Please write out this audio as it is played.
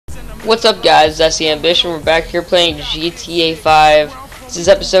What's up, guys? That's the Ambition. We're back here playing GTA 5. This is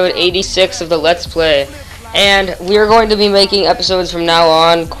episode 86 of the Let's Play. And we are going to be making episodes from now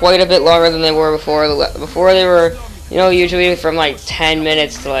on quite a bit longer than they were before. Before they were, usually from like 10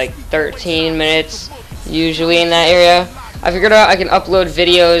 minutes to like 13 minutes, usually in that area. I figured out I can upload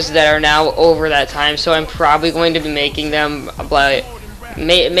videos that are now over that time, so I'm probably going to be making them about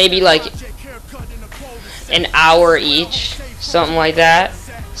maybe like an hour each, something like that.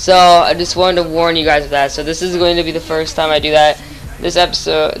 So I just wanted to warn you guys of that. So this is going to be the first time I do that. These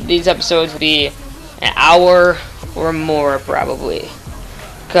episodes will be an hour or more probably,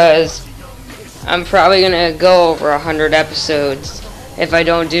 because I'm probably gonna go over 100 episodes if I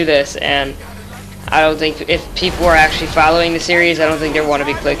don't do this. And I don't think, if people are actually following the series, I don't think they want to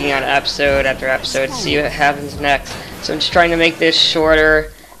be clicking on episode after episode to see what happens next. So I'm just trying to make this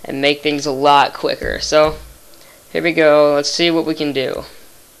shorter and make things a lot quicker. So here we go. Let's see what we can do.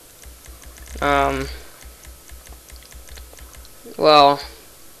 Well,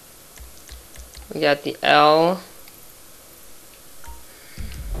 we got the L.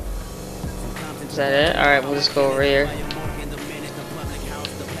 Is that it? Alright, we'll just go over here.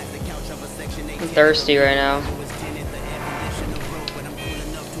 I'm thirsty right now.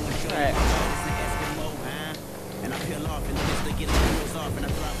 Alright.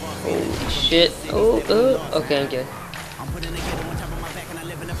 Holy shit. Oh, okay, I'm good.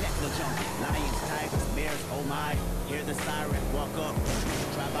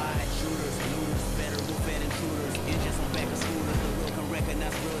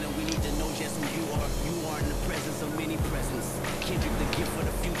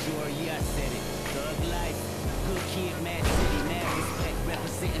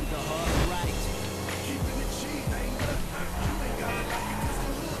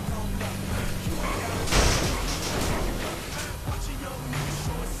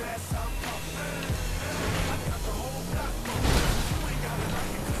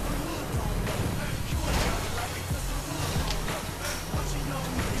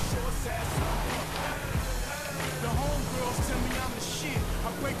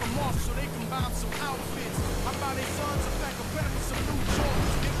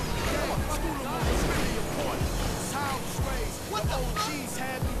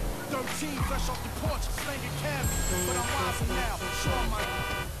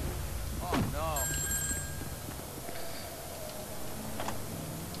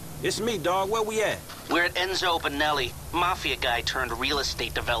 It's me, dog. Where we at? We're at Enzo Benelli, mafia guy turned real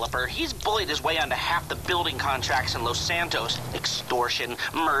estate developer. He's bullied his way onto half the building contracts in Los Santos. Extortion,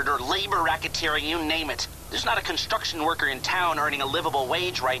 murder, labor racketeering, you name it. There's not a construction worker in town earning a livable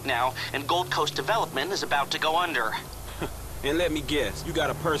wage right now, and Gold Coast Development is about to go under. And let me guess, you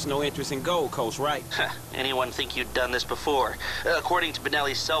got a personal interest in Gold Coast, right? Anyone think you'd done this before? According to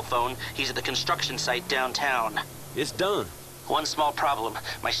Benelli's cell phone, he's at the construction site downtown. It's done. One small problem.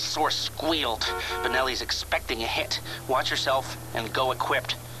 My source squealed. Benelli's expecting a hit. Watch yourself and go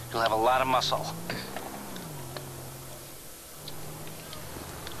equipped. You'll have a lot of muscle.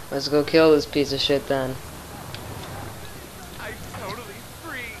 Let's go kill this piece of shit then. I'm totally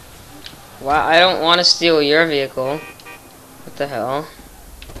free. Wow, I don't want to steal your vehicle. What the hell?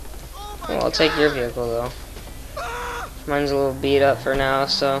 Well, I'll take your vehicle though. Mine's a little beat up for now,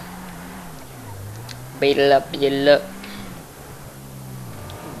 so beat it up, beat it up.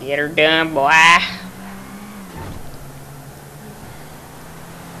 Get her done, boy.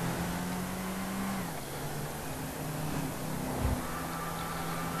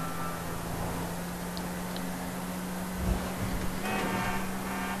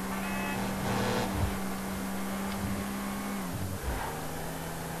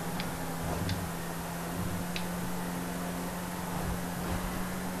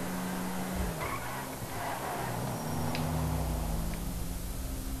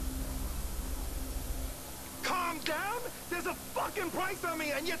 Down? There's a fucking price on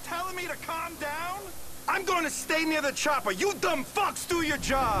me and you're telling me to calm down? I'm going to stay near the chopper. You dumb fucks do your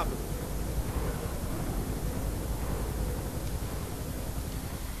job.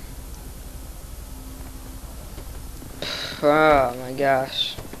 Oh my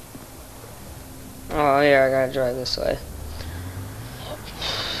gosh. Oh yeah, I gotta drive this way.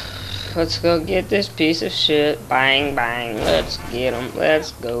 Let's go get this piece of shit. Bang, bang. Let's get him.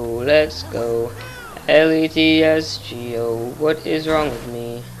 Let's go. Let's go. L-E-T-S-G-O. What is wrong with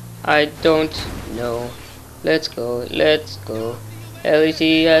me? I don't know. Let's go. Let's go.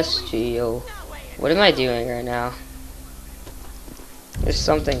 L-E-T-S-G-O. What am I doing right now? There's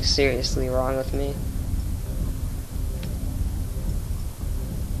something seriously wrong with me.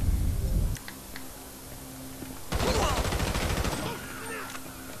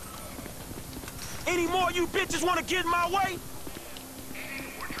 Any more of you bitches want to get in my way?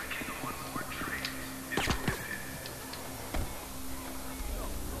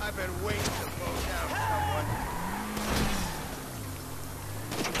 I've been waiting to blow down someone.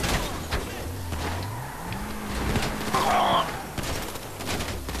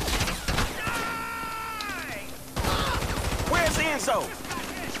 Where's Enzo?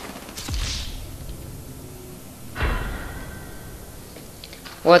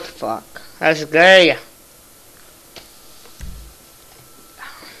 What the fuck? That's gay.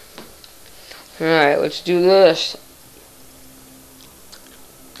 Alright, let's do this.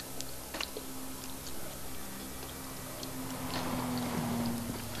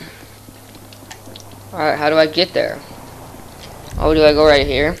 Alright, how do I get there? Oh, do I go right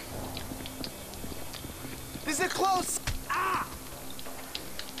here? Is it close? Ah!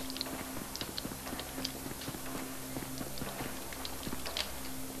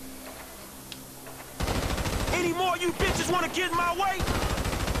 Any more of you bitches want to get in my way?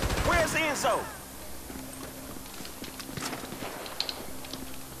 Where's Enzo?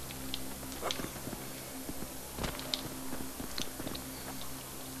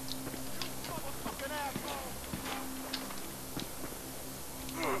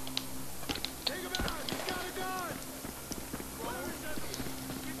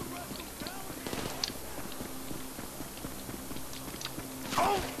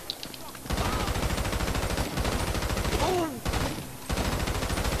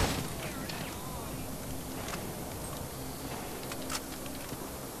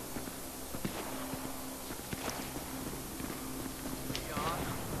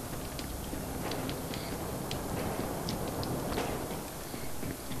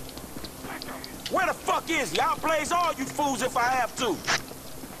 Where the fuck is he? I'll blaze all you fools if I have to.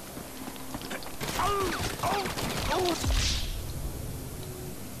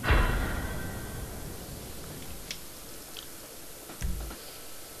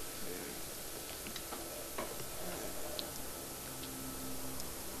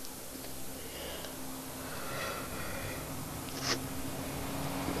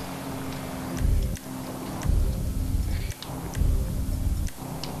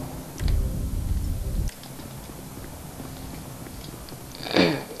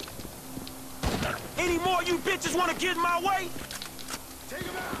 Any more of you bitches want to get in my way? Take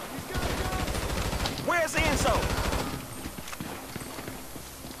him out! He's got a gun! Where's Enzo?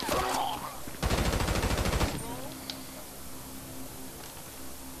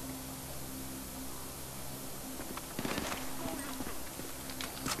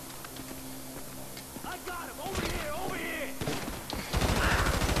 I got him! Over here! Over here!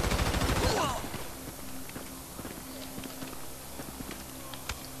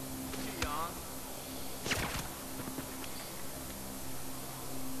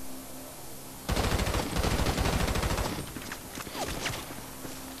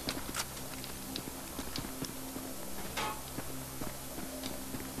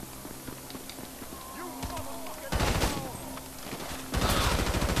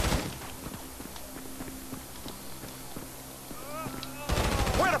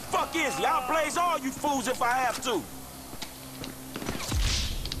 Where the fuck is he? I'll blaze all you fools if I have to.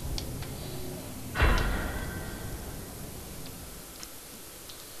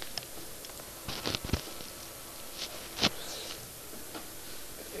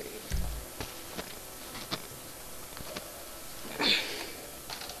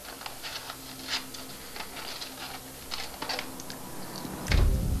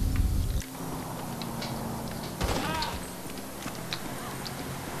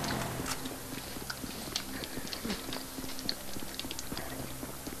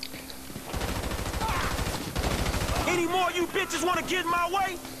 Any more of you bitches want to get in my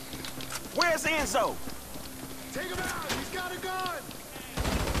way? Where's Enzo? Take him out! He's got a gun!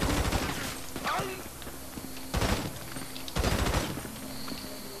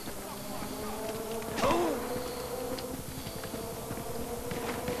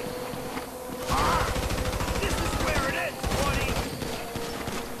 This is where it ends, buddy!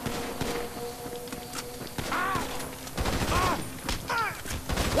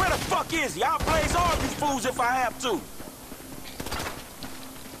 Where the fuck is he? I'll blaze all you fools if I have to.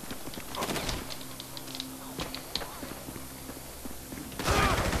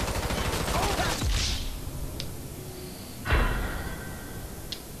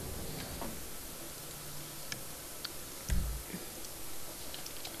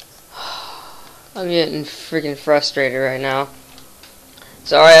 I'm getting freaking frustrated right now.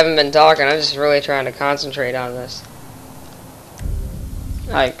 Sorry I haven't been talking, I'm just really trying to concentrate on this.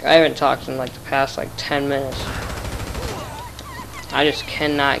 Like, I haven't talked in like the past like 10 minutes. I just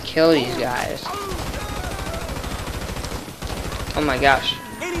cannot kill these guys. Oh my gosh.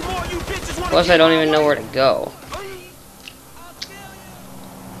 Any more you bitches wanna Plus, get I don't my even know way? where to go.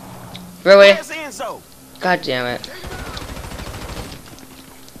 Really? Where's Enzo? God damn it.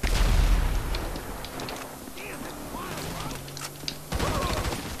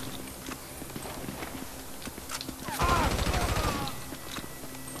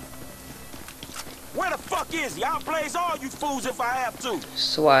 Where the fuck is he? I'll blaze all you fools if I have to.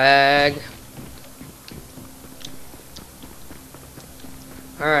 Swag.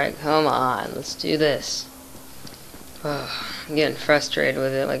 Alright, come on. Let's do this. I'm getting frustrated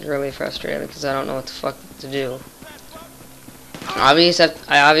with it, like really frustrated, because I don't know what the fuck to do. I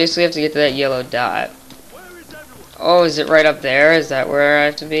obviously have to get to that yellow dot. Oh, is it right up there? Is that where I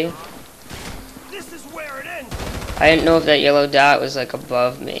have to be? This is where it ends. I didn't know if that yellow dot was like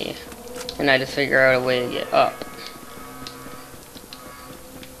above me, and I had to figure out a way to get up.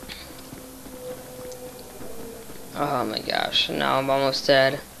 Oh my gosh, now I'm almost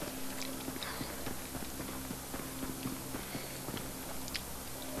dead.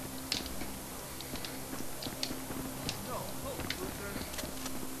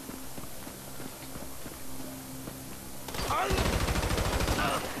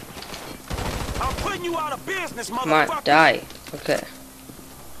 I'm putting you out of business, Come on, motherfucker. die. Okay.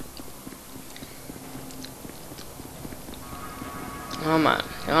 Come on,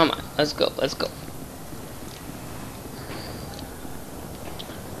 come on. Let's go, let's go.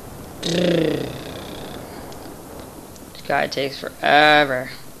 This guy takes forever.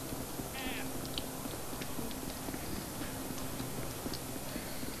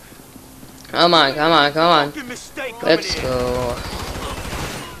 Come on, come on, come on. Fucking mistake coming Let's in. go.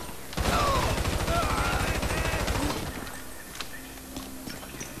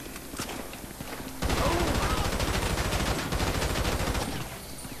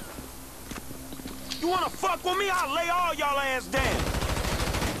 You wanna fuck with me? I'll lay all y'all ass down.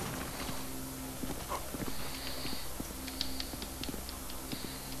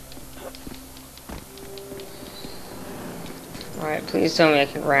 Alright, please tell me I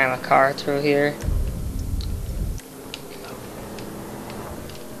can ram a car through here.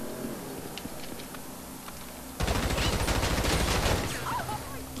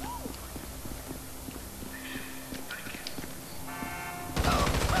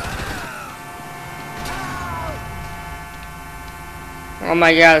 Oh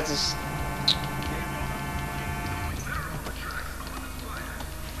my god, this is...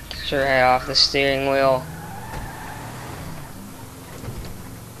 Get your head off the steering wheel.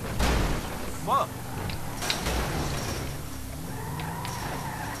 Fuck.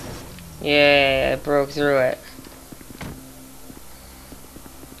 Yeah, I broke through it.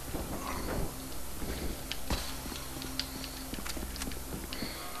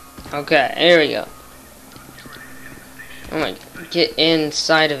 Okay, here we go. Oh my, get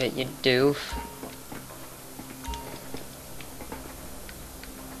inside of it, you doof.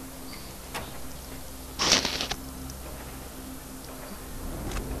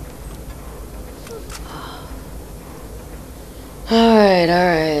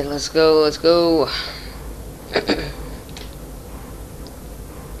 Alright, let's go, let's go.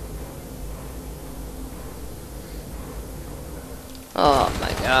 Oh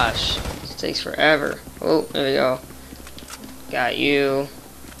my gosh, this takes forever. Oh, there we go. Got you.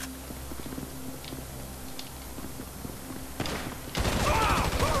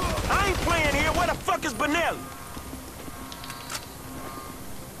 I ain't playing here. Where the fuck is Benelli?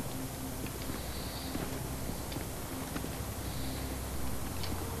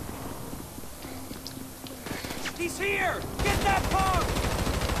 He's here! Get that punk!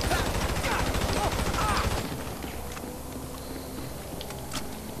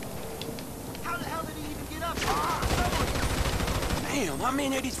 How the hell did he even get up? Damn, how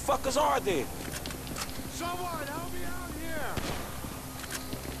many of these fuckers are there? Someone help me out here!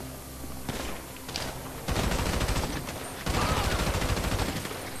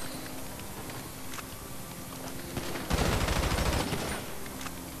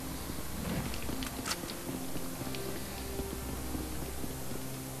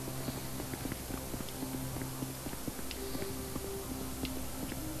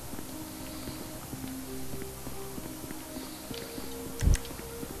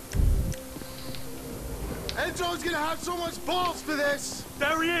 Enzo's gonna have so much balls for this!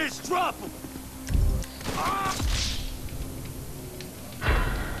 There he is! Drop him!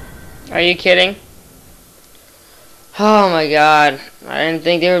 Are you kidding? Oh my god. I didn't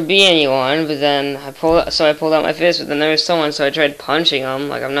think there would be anyone, but then I pulled out my fist, but then there was someone, so I tried punching him.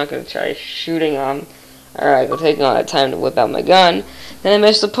 Like, I'm not gonna try shooting him. Alright, go taking all that time to whip out my gun. Then I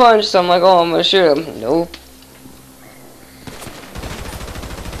missed the punch, so I'm like, oh, I'm gonna shoot him. Nope.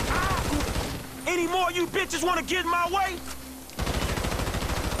 Any more of you bitches want to get in my way?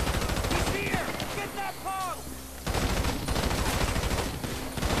 He's here! Get that punk!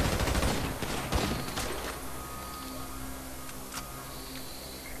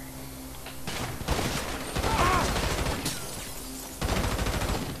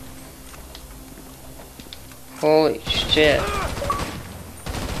 Holy shit.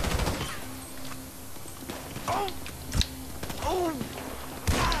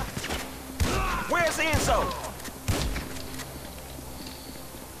 Where's Enzo?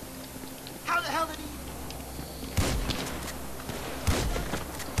 How the hell did he...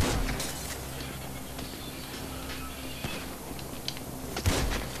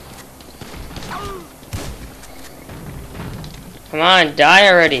 Come on, die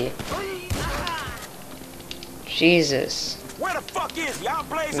already. Jesus. Where the fuck is he? I'll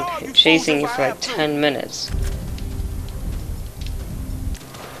blaze all you I'm chasing you fools if for I like have to. 10 minutes.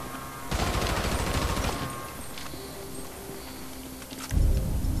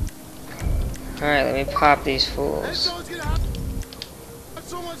 Alright, let me pop these fools. Someone's gonna have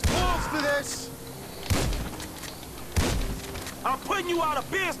so much balls for this. I'm putting you out of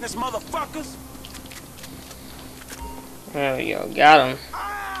business, motherfuckers. There we go, got him.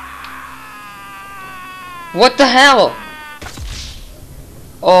 What the hell?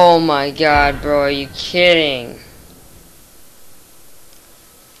 Oh my god, bro, are you kidding?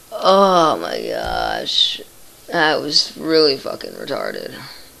 Oh my gosh. That was really fucking retarded.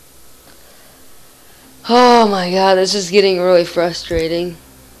 Oh my god, this is getting really frustrating.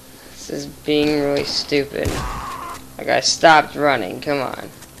 This is being really stupid. Like, I stopped running, come on.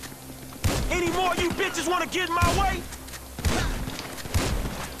 Any more of you bitches want to get in my way?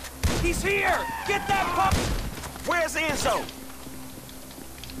 He's here! Get that pup! Where's Enzo?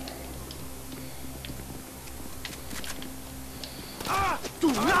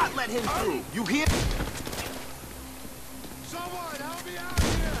 Do not let him through. You hear? Someone help me out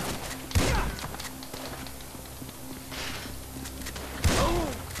here.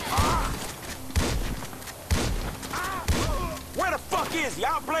 Where the fuck is he?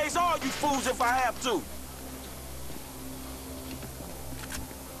 I'll blaze all you fools if I have to.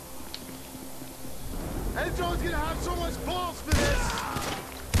 Enzo's gonna have so much balls for this.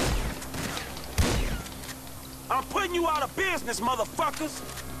 I'm putting you out of business, motherfuckers.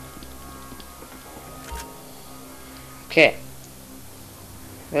 Okay.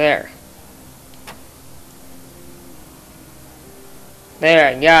 There. There,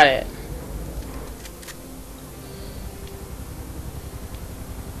 I got it.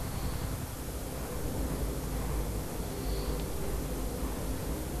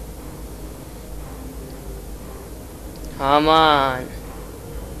 Come on.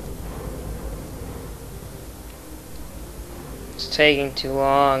 It's taking too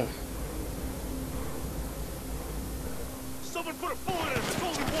long. Someone put a bullet in him. It's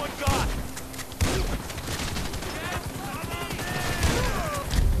only one guy.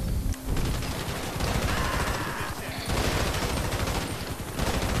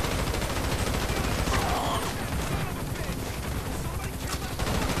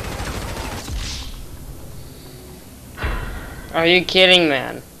 Are you kidding,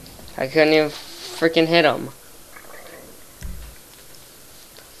 man? I couldn't even freaking hit him.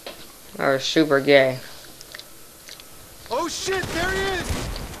 Or super gay. Oh shit, there he is.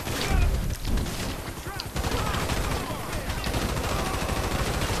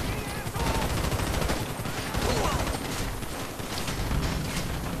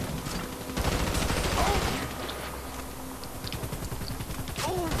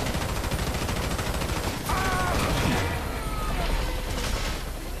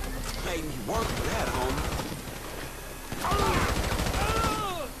 Made me work for that, homie.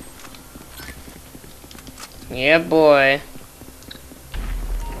 Yeah, boy.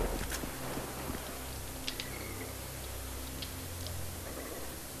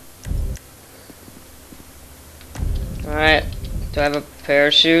 Alright. Do I have a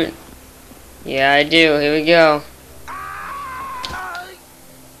parachute? Yeah, I do. Here we go.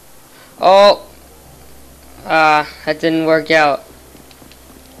 Oh! That didn't work out.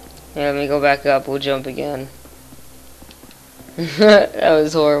 Yeah, let me go back up. We'll jump again. That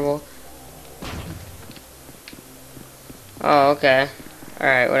was horrible. Oh, okay.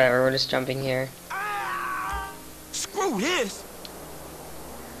 Alright, whatever. We're just jumping here. Screw this.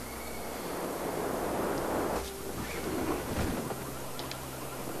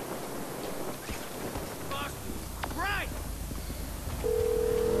 Right.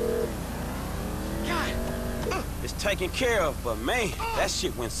 God taken care of, but man, that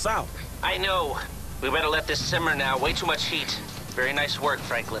shit went south. I know. We better let this simmer now. Way too much heat. Very nice work,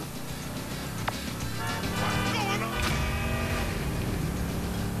 Franklin.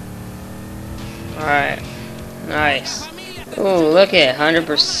 Alright. Nice. Ooh, look at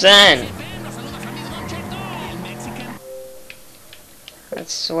 100%.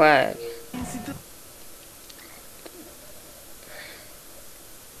 That's swag.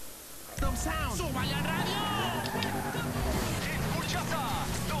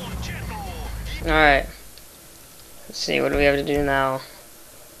 Alright. Let's see, what do we have to do now?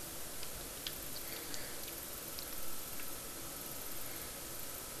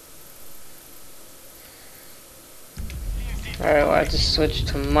 Alright, we'll have to switch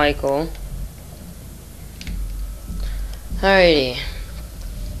to Michael. Alrighty.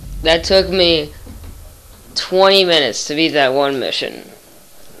 That took me 20 minutes to beat that one mission.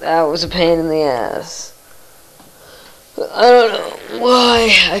 That was a pain in the ass. I don't know why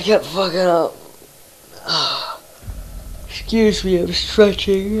I kept fucking up. Excuse me, I'm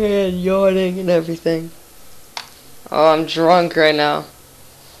stretching and yawning and everything. Oh, I'm drunk right now.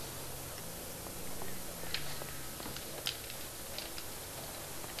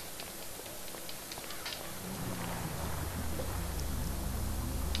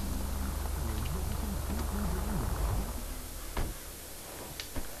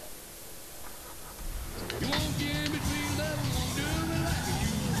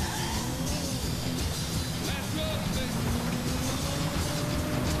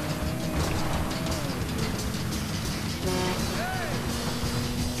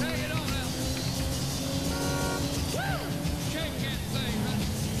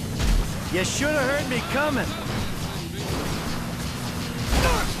 You should have heard me coming.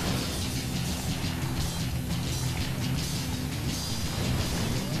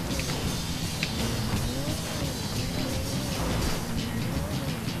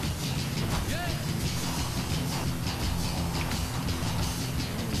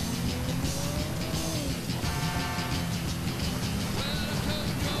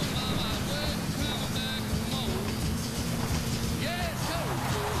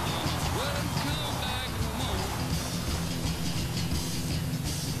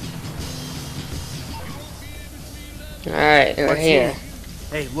 Alright, we're here.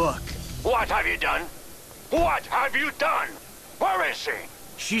 Hey, look. What have you done? What have you done? Where is she?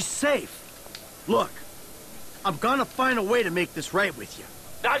 She's safe. Look, I'm gonna find a way to make this right with you.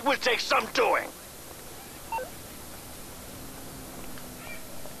 That will take some doing.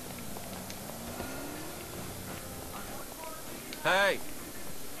 Hey.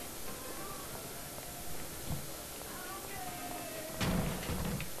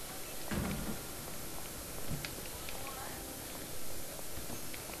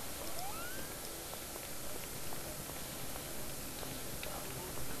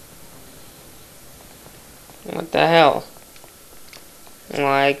 What the hell?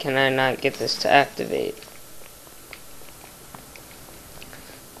 Why can I not get this to activate?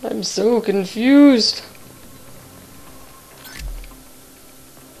 I'm so confused.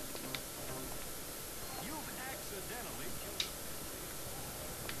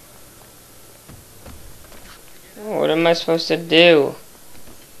 What am I supposed to do?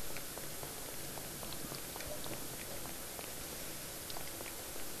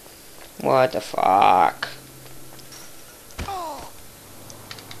 What the fuck?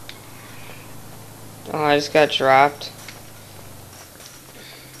 Oh, I just got dropped.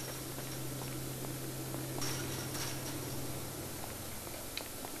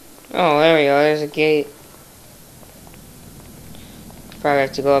 Oh, there we go. There's a gate. Probably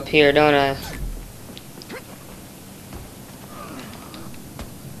have to go up here, don't I?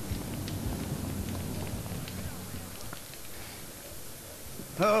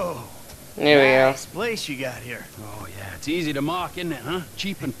 Oh, There we go. nice place you got here. Oh, yeah, it's easy to mock, isn't it, huh?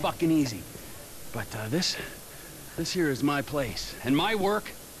 Cheap and fucking easy. But, this here is my place. And my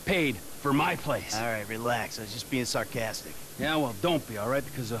work paid for my place. All right, relax. I was just being sarcastic. Yeah, well, don't be, all right?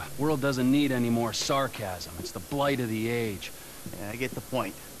 Because the world doesn't need any more sarcasm. It's the blight of the age. Yeah, I get the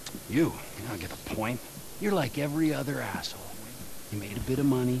point. You don't get the point. You're like every other asshole. You made a bit of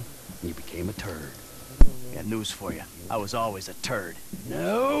money, and you became a turd. Got news for you. I was always a turd.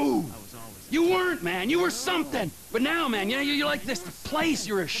 No! You weren't, man. You were something. But now, man, you're like this place.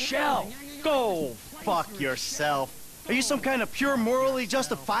 You're a shell. Go fuck yourself. Are you some kind of pure morally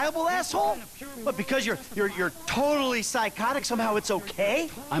justifiable asshole? But because you're totally psychotic, somehow it's okay?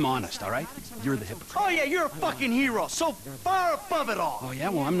 I'm honest, all right? You're the hypocrite. Oh yeah, you're a fucking hero, so far above it all. Oh, yeah?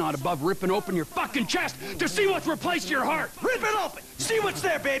 Well, I'm not above ripping open your fucking chest to see what's replaced your heart. Rip it open. See what's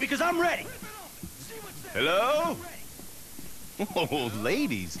there, baby, because I'm ready. Hello? Oh,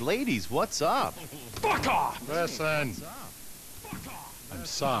 ladies, what's up? Fuck off! Listen. I'm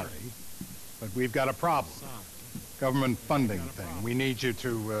sorry, but we've got a problem. Government funding thing. We need you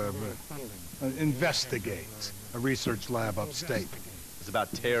to, investigate a research lab upstate. It's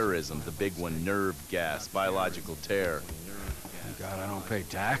about terrorism, the big one, nerve gas, biological terror. God, I don't pay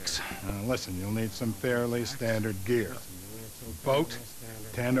tax. Listen, you'll need some fairly standard gear. Boat,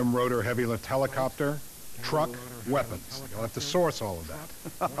 tandem rotor heavy lift helicopter, truck, weapons. You'll have to source all of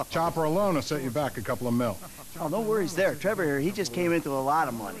that. Chopper alone will set you back a couple of mil. Oh, no worries there. Trevor here, he just came into a lot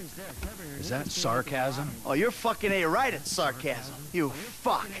of money. Is that sarcasm? Oh, you're fucking A-right at sarcasm. You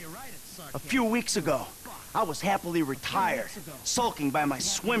fuck. A few weeks ago, I was happily retired, sulking by my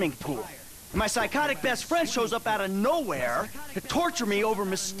swimming pool. My psychotic best friend shows up out of nowhere to torture me over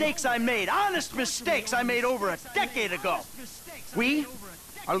mistakes I made. Honest mistakes I made over a decade ago. We,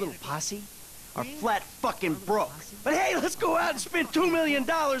 our little posse, are flat fucking broke. But hey, let's go out and spend $2 million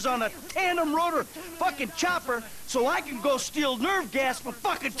on a tandem rotor fucking chopper so I can go steal nerve gas from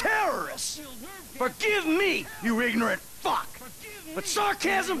fucking terrorists. Forgive me, you ignorant fuck. But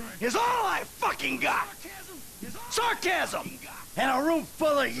sarcasm is all I fucking got. Sarcasm! And a room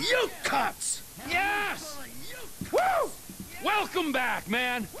full of you cunts! Yes! Woo! Welcome back,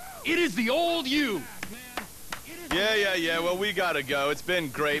 man! It is the old you! Yeah, well, we gotta go. It's been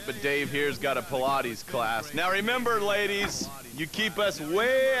great, but Dave here's got a Pilates class. Now remember, ladies, you keep us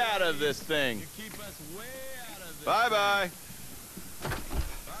way out of this thing. Bye-bye.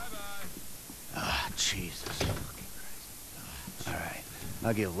 Ah, Jesus. All right,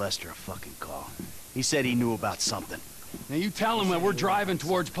 I'll give Lester a fucking call. He said he knew about something. Now you tell him that we're driving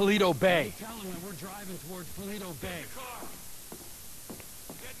towards Polito Bay. Get in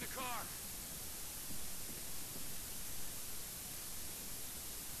the car.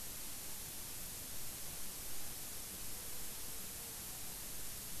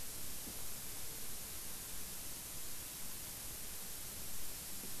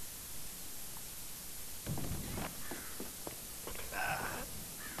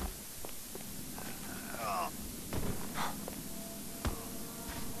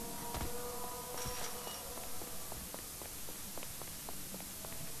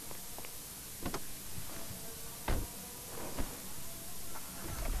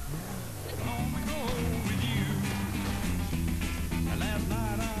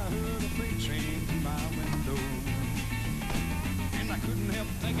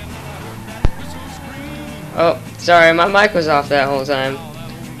 Oh, sorry, my mic was off that whole time.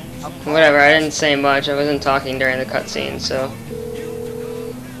 Whatever, I didn't say much. I wasn't talking during the cutscene, so.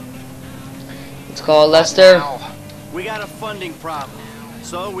 It's called Lester. We got a funding problem,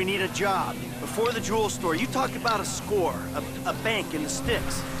 so we need a job. Before the jewel store, you talked about a score, a bank in the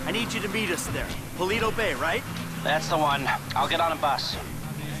sticks. I need you to meet us there. Polito Bay, right? That's the one. I'll get on a bus.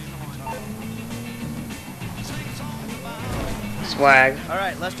 Swag. All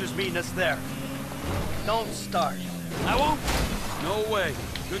right, Lester's meeting us there. Don't start. I won't. No way.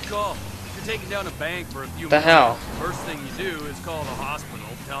 Good call. You're taking down a bank for a few The minutes. hell? First thing you do is call the hospital,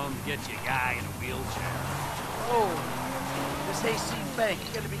 tell them to get you a guy in a wheelchair. Oh, this hayseed bank,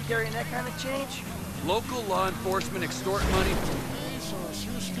 you gonna be carrying that kind of change? Local law enforcement extort money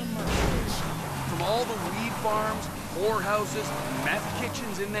from all the weed farms, whorehouses, meth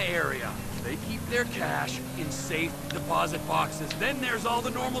kitchens in the area. They keep their cash in safe deposit boxes. Then there's all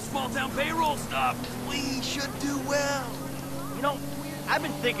the normal small-town payroll stuff. We should do well. You know, I've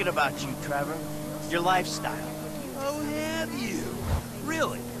been thinking about you, Trevor. Your lifestyle. Oh, have you?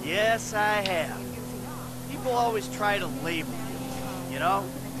 Really? Yes, I have. People always try to label you. You know?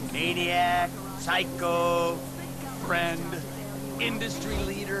 Maniac, psycho, Friend, industry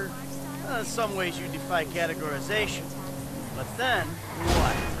leader. in some ways you defy categorization. But then,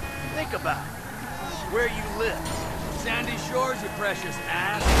 what? Think about it. Where you live. Sandy Shores, you precious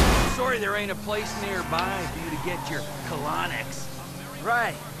ass. Sorry there ain't a place nearby for you to get your colonics.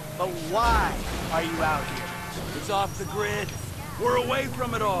 Right. But why are you out here? It's off the grid. We're away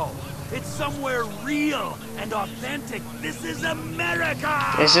from it all. It's somewhere real and authentic. This is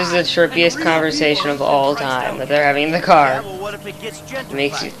America! This is the trippiest conversation of all time that they're having in the Yeah, car. well, what if it gets gentrified?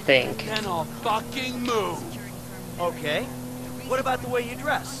 Makes you think. Then I'll fucking move. Okay. What about the way you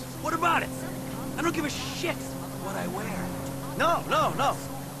dress? What about it? I don't give a shit what I wear. No.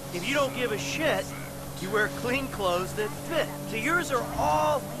 If you don't give a shit, you wear clean clothes that fit. So yours are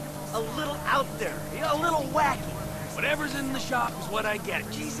all a little out there, a little wacky. Whatever's in the shop is what I get.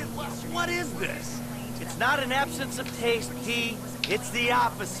 Jesus, what is this? It's not an absence of taste, P. It's the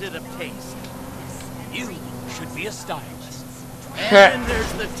opposite of taste. You should be a stylist. And then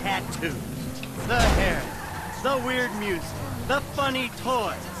there's the tattoos, the hair, the weird music, the funny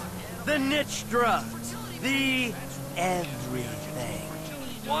toys, the niche drugs, the everything.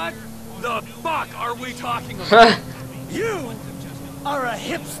 What the fuck are we talking about? You are a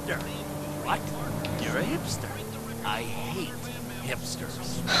hipster. What? You're a hipster. I hate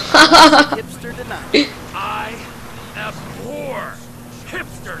hipsters. Hipster denied. I abhor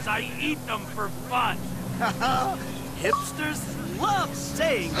hipsters. I eat them for fun. Hipsters love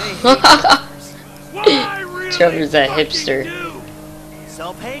saying they hate hipsters. What I really Trevor's a fucking hipster. do.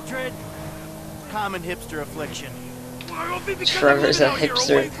 Self-hatred. Common hipster affliction. Why, will be because Trevor's I'm a living out hipster.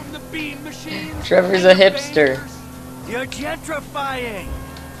 here away from the bean machines Trevor's and a the hipster. bankers. You're gentrifying.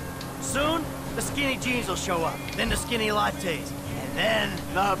 Soon, the skinny jeans will show up, then the skinny lattes, and then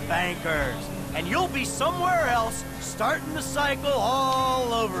the bankers. And you'll be somewhere else, starting the cycle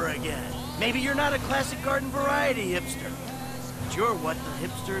all over again. Maybe you're not a classic garden variety hipster, but you're what the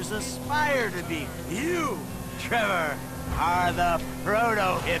hipsters aspire to be. You, Trevor, are the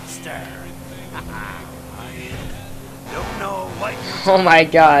proto-hipster. Don't know what you're Oh my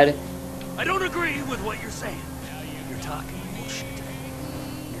god. I don't agree with what you're saying. You're talking bullshit.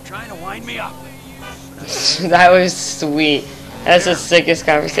 You're trying to wind me up. That was sweet. That's the sickest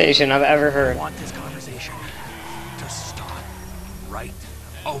conversation I've ever I heard. want this conversation to stop right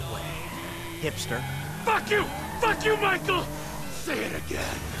away. hipster. Fuck you! Fuck you, Michael! Say it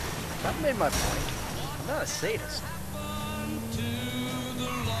again. I've made my point. I'm not a sadist.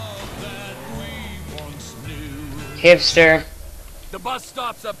 Hipster. The bus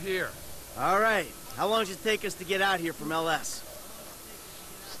stops up here. All right. How long does it take us to get out here from LS?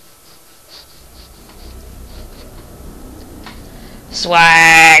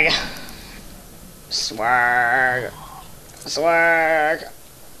 Swag. Swag. Swag.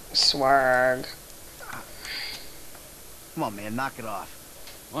 Swag. Come on, man. Knock it off.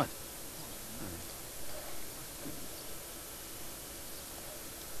 What?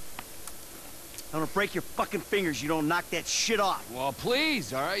 I'm gonna break your fucking fingers. You don't knock that shit off. Well,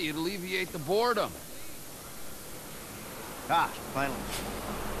 please, all right? You'd alleviate the boredom. Ah, finally.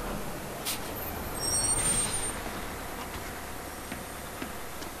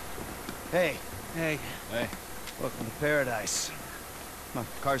 Hey. Hey. Hey. Welcome to paradise. Come on,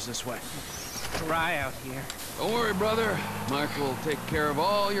 car's this way. Dry out here. Don't worry, brother. Mark will take care of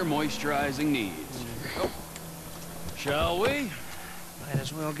all your moisturizing needs. Oh. Shall we? Might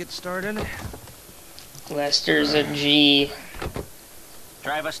as well get started. Lester's a G.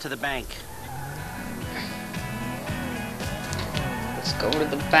 Drive us to the bank. Let's go to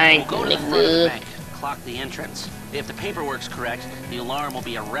the bank, We'll go to the front of the nigga. bank. Clock the entrance. If the paperwork's correct, the alarm will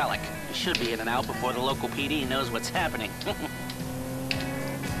be a relic. It should be in and out before the local PD knows what's happening.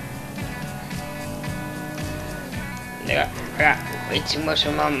 Nigga, I got way too much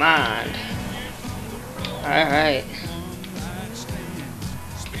on my mind. Alright.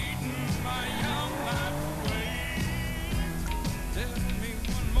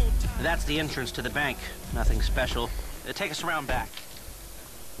 That's the entrance to the bank. Nothing special. Take us around back.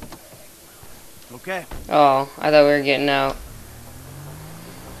 Okay. Oh, I thought we were getting out.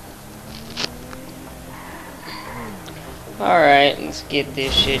 Alright, let's get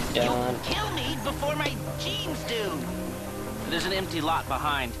this shit done. You'll kill me before my jeans do. There's an empty lot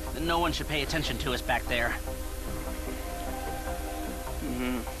behind. No one should pay attention to us back there.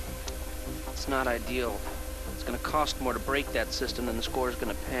 It's not ideal. It's gonna cost more to break that system than the score's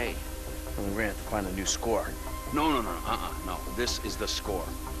gonna pay. Well, we're gonna have to find a new score. No. No. This is the score.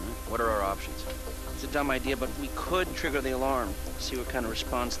 What are our options? It's a dumb idea, but we could trigger the alarm. See what kind of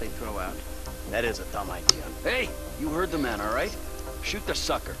response they throw out. That is a dumb idea. Hey, you heard the man, all right? Shoot the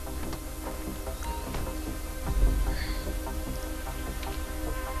sucker.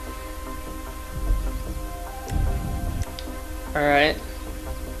 Alright.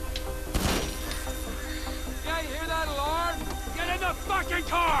 Yeah, you hear that alarm? Get in the fucking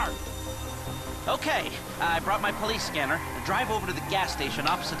car! Okay, I brought my police scanner. Drive over to the gas station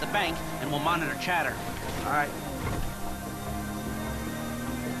opposite the bank, and we'll monitor chatter. All right.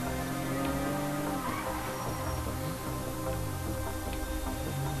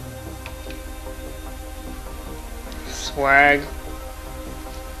 Swag.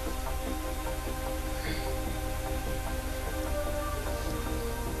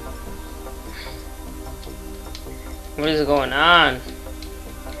 What is going on?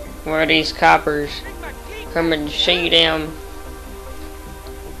 Where are these coppers? Come and shoot them.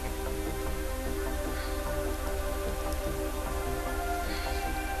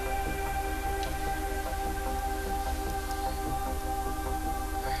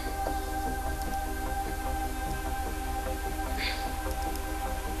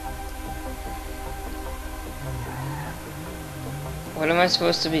 What am I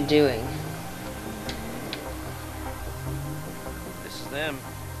supposed to be doing? This is them.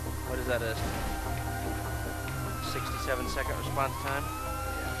 What is that, a 67-second response time?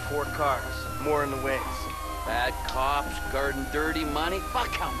 Yeah, 4 cars, more in the wings. Bad cops, guarding dirty money. Fuck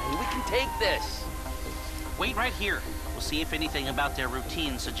how many? We can take this. Wait right here. We'll see if anything about their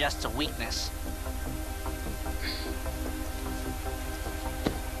routine suggests a weakness.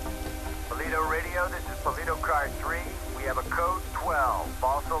 Toledo Radio, this is Toledo Car 3. We have a code 12,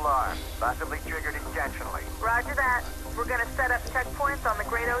 false alarm, possibly triggered intentionally. Roger that. We're going to set up checkpoints on the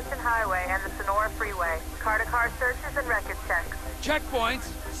Great Ocean Highway and the Sonora Freeway. Car-to-car searches and record checks.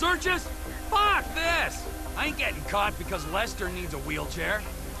 Checkpoints? Searches? Fuck this! I ain't getting caught because Lester needs a wheelchair.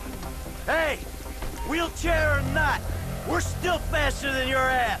 Hey, wheelchair or not, we're still faster than your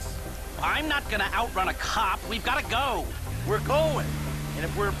ass. I'm not gonna outrun a cop. We've gotta go. We're going. And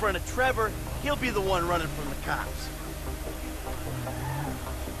if we're in front of Trevor, he'll be the one running from the cops.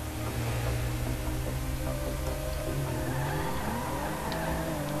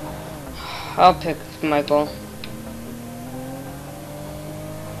 I'll pick Michael.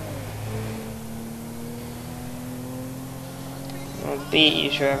 I'll beat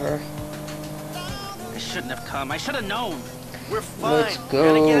you, Trevor. I shouldn't have come. I should have known. We're fine. Let's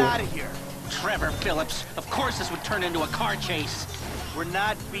We're gonna get go. out of here. Trevor Phillips. Of course this would turn into a car chase. We're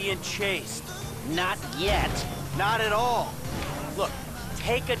not being chased. Not yet. Not at all. Look,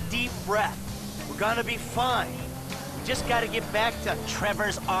 take a deep breath. We're gonna be fine. We just gotta get back to...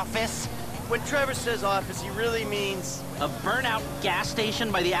 Trevor's office? When Trevor says office, he really means... A burnout gas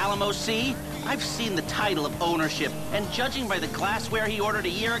station by the Alamo Sea? I've seen the title of ownership, and judging by the glassware he ordered a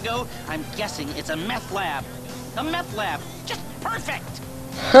year ago, I'm guessing it's a meth lab. A meth lab. Just perfect!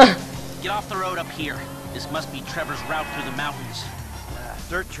 Get off the road up here. This must be Trevor's route through the mountains.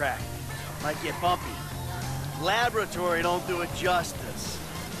 Dirt track. Might get bumpy. Laboratory don't do it justice.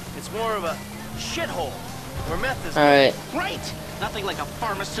 It's more of a shithole where meth is... Alright. Great! Nothing like a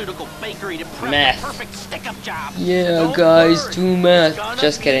pharmaceutical bakery to prep Meth. the perfect stick-up job. Yeah, Don't guys, worry. do math. It's gonna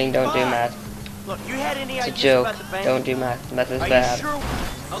Just be kidding, don't do fine. math. Look, you had any It's a ideas joke. about the bank? Don't do math. Math is Are bad. you sure?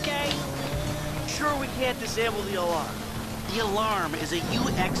 Okay. Sure we can't disable the alarm? The alarm is a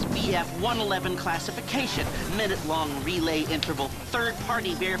UXBF 111 classification, minute-long relay interval,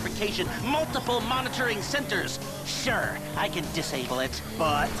 third-party verification, multiple monitoring centers. Sure, I can disable it.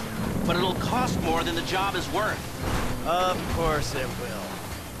 But it'll cost more than the job is worth. of course it will.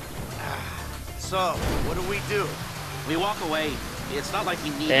 So, what do? We walk away. It's not like we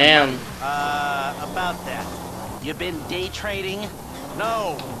need Damn. the money. About that. You been day trading?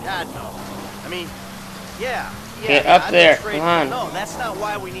 No, God no. I mean, yeah. Get yeah, up I've there, been trading, come on. but no, that's not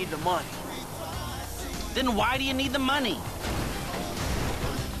why we need the money. Then why do you need the money?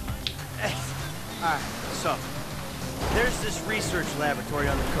 Alright, so, there's this research laboratory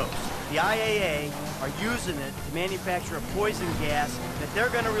on the coast. The IAA are using it to manufacture a poison gas that they're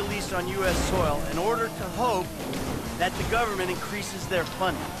going to release on U.S. soil in order to hope that the government increases their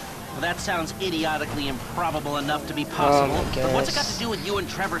funding. Well, that sounds idiotically improbable enough to be possible. Oh, my But what's it got gosh. to do with you and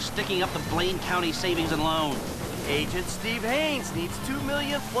Trevor sticking up the Blaine County Savings and Loan? Agent Steve Haynes needs $2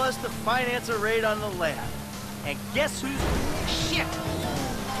 million plus to finance a raid on the lab. And guess who's... Shit!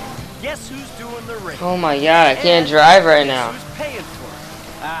 Guess who's doing the raid? Oh my god, I can't And drive right guess now. who's paying for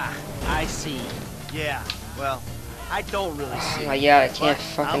it? Ah, I see. Yeah, well, I don't really see Oh my it. god, I can't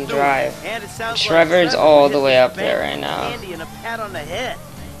But I'll fucking do it. drive. And it sounds like Trevor's Trevor all would the hit way this up there bank right with now. Candy and a pat on the head.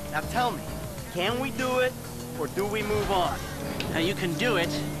 Now tell me, can we do it, or do we move on? Now you can do it,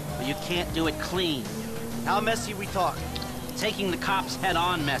 but you can't do it clean. How messy we talking? Taking the cops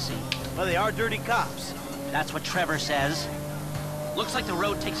head-on messy. Well, they are dirty cops. That's what Trevor says. Looks like the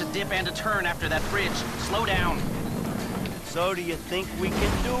road takes a dip and a turn after that bridge. Slow down. So do you think we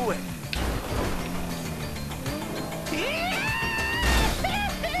can do it?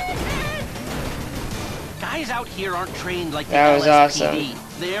 Guys out here aren't trained like the That was LSPD.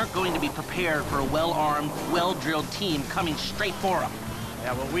 awesome. They aren't going to be prepared for a well-armed, well-drilled team coming straight for them.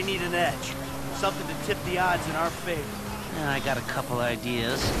 Yeah, well, we need an edge. Something to tip the odds in our favor. I got a couple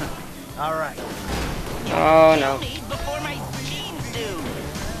ideas. All right. Oh no. Me before my jeans do.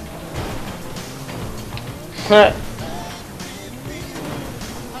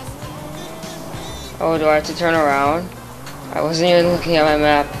 Oh, do I have to turn around? I wasn't even looking at my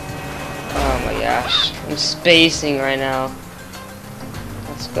map. Oh my gosh. I'm spacing right now.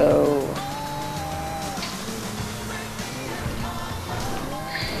 Let's go.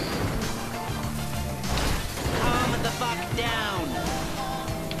 Calm the fuck down.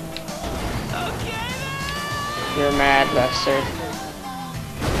 Okay. You're mad, Lester.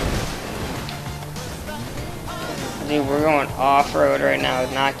 Dude, we're going off-road right now,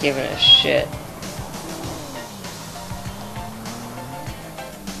 not giving a shit.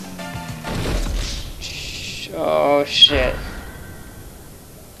 Oh, shit.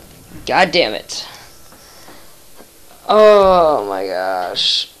 God damn it. Oh, my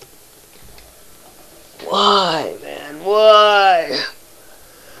gosh. Why, man? Why?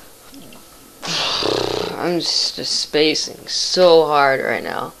 I'm just spacing so hard right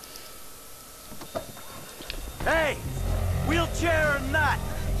now. Hey! Wheelchair or not,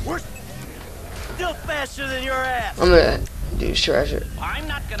 we're still faster than your ass! I'm gonna do treasure. I'm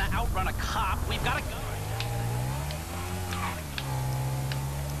not gonna outrun a cop. We've gotta go.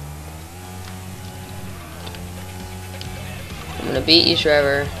 I'm gonna beat you,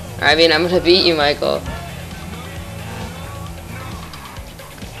 Trevor. I mean, I'm gonna beat you, Michael.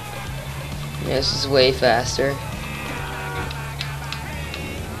 Yeah, this is way faster.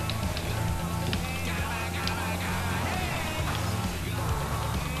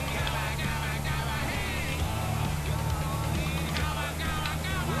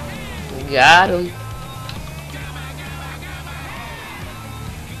 Got him.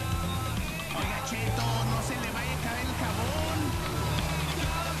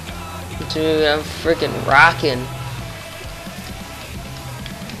 Dude, I'm freaking rocking.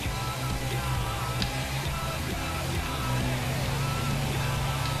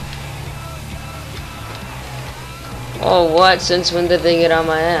 Oh, what? Since when did they get on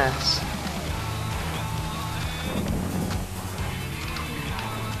my ass?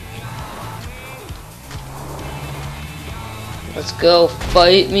 Let's go.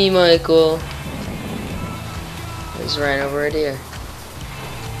 Fight me, Michael. He's right over right here.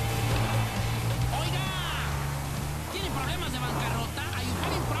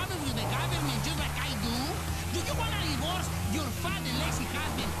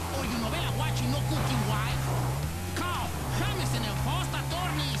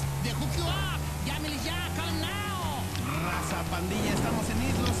 Pandilla, estamos en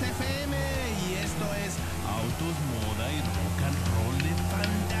NEAL FM y esto es Autos, Moda y Rock and Roll de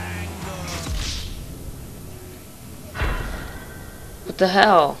Fandango. What the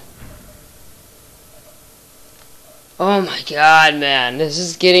hell? Oh my god, man. This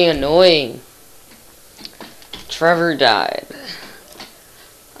is getting annoying. Trevor died.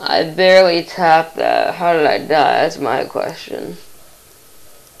 I barely tapped that. How did I die? That's my question.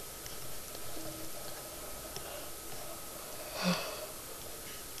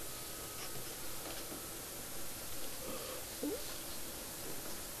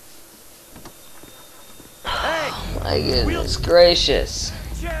 My goodness gracious.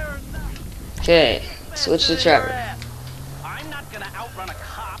 Okay, switch to Trevor. I'm not gonna outrun a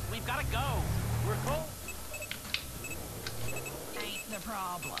cop. We've gotta go. We're home. Ain't the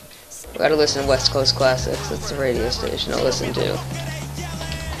problem. We gotta listen to West Coast Classics. That's the radio station I'll listen to.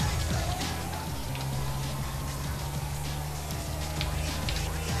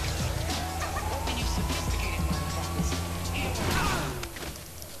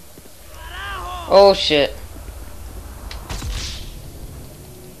 Oh shit.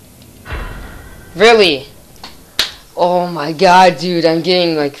 Really? Oh my god, dude, I'm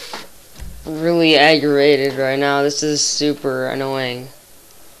getting like really aggravated right now. This is super annoying.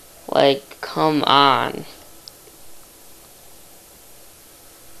 Like, come on.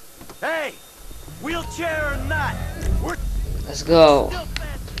 Hey! Wheelchair or not, Let's go.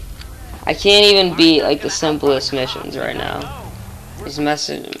 I can't even beat like the simplest missions right now. These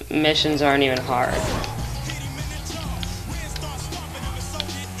missions aren't even hard.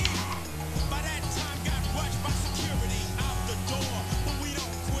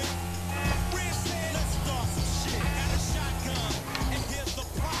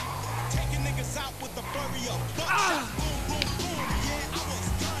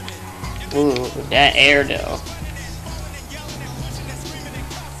 Ooh, that air though.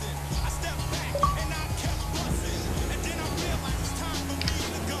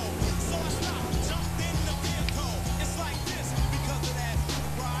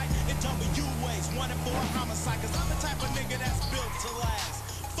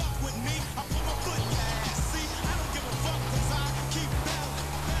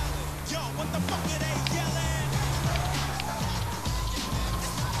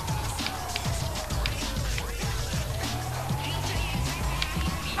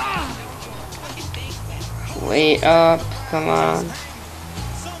 Wait up, come on.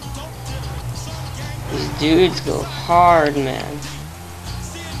 These dudes go hard, man.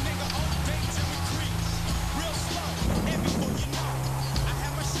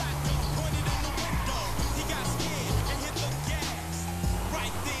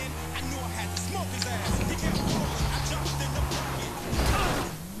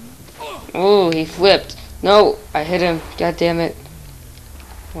 Ooh, he flipped. No, I hit him. God damn it.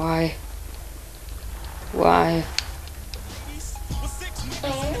 Why? Why?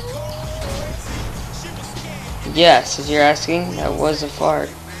 Yes, as you're asking, that was a fart.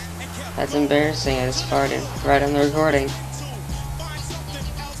 That's embarrassing. I just farted right on the recording.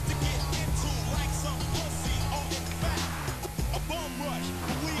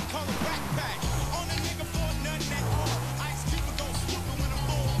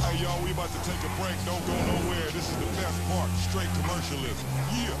 Hey y'all, we about to take a break. Don't go nowhere. This is the best part. Straight commercialism.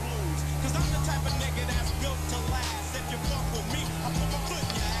 Yeah. Cause I'm the type of nigga that's built to last. If you fuck with me, I put my foot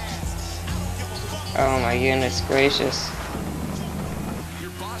in your ass. I don't give a fuck. Oh my goodness gracious.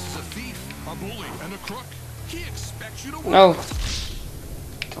 Your boss is a thief, a bully, and a crook. He expects you to work. No.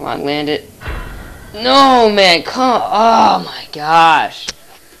 Come on, land it. No, man, come. Oh my gosh.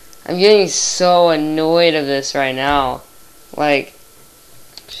 I'm getting so annoyed of this right now. Like,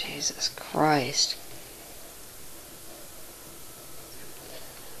 Jesus Christ.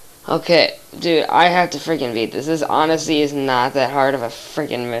 Okay, dude, I have to freaking beat this. This honestly is not that hard of a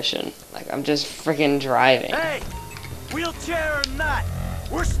freaking mission. Like, I'm just freaking driving. Hey, wheelchair or not,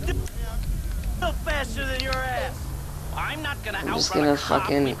 we're still faster than your ass. I'm not gonna I'm just outrun gonna a cop.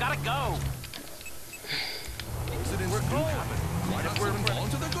 fucking... We've gotta go. Incidents do happen. Why not turn on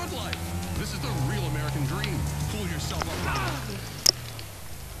to the good life? This is the real American dream. Pull yourself up.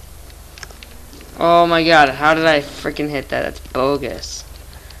 Oh my god, how did I freaking hit that? That's bogus.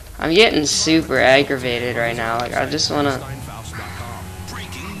 I'm getting super aggravated right now. Like, I just wanna...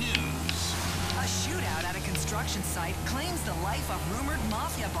 Breaking news. A shootout at a construction site claims the life of rumored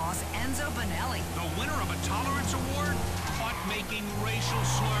mafia boss Enzo Bonelli. The winner of a tolerance award caught making racial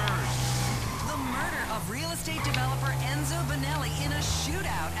slurs. The murder of real estate developer Enzo Bonelli in a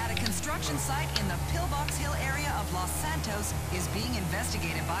shootout at a construction site in the Pillbox Hill area of Los Santos is being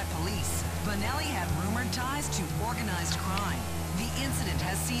investigated by police. Bonelli had rumored ties to organized crime. The incident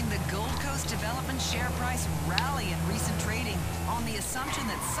has seen the Gold Coast development share price rally in recent trading on the assumption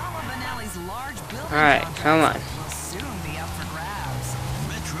that some of Bonelli's large building Alright, come on. will soon be up for grabs.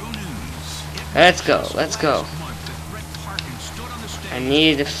 Metro News. Let's go, let's go. I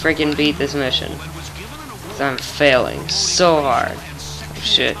need to freaking beat this mission. Because I'm failing so hard. Oh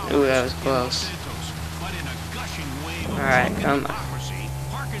shit, ooh, that was close. Alright, come on.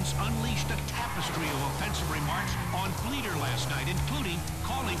 Parkins unleashed a tapestry of offensive remarks on Bleeder last night, including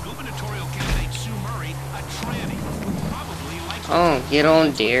calling gubernatorial candidate Sue Murray a tranny who probably likes... Oh, get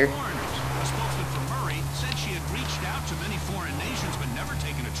on, dear. A spokesman for Murray said she had reached out to many foreign nations but never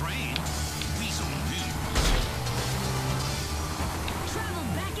taken a train.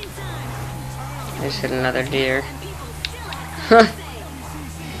 I just hit another deer.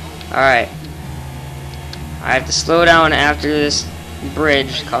 Alright. I have to slow down after this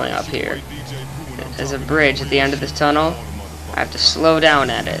bridge coming up here. There's a bridge at the end of this tunnel. I have to slow down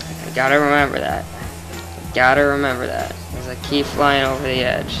at it. I gotta remember that. I gotta remember that. As I keep flying over the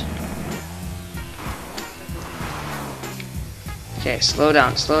edge. Okay, slow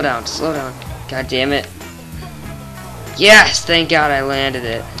down, slow down, slow down. God damn it. Yes! Thank God I landed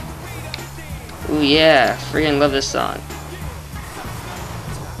it. Ooh yeah, freaking love this song.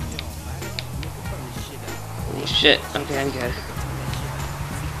 Holy shit, okay, I'm good.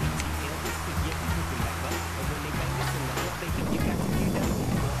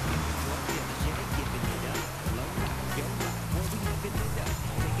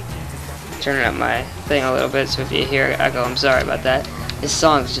 Turning up my thing a little bit, so if you hear echo, I'm sorry about that. This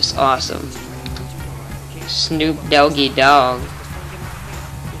song is just awesome. Snoop Doggy Dogg.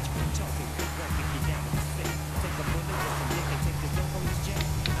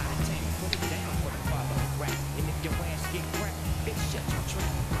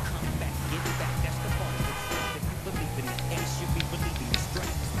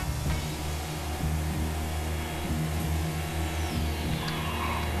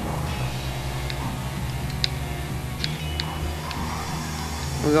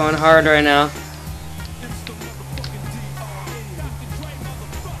 We're going hard right now.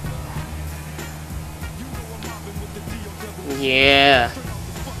 Yeah.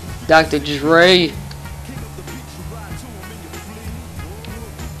 Dr. Dre.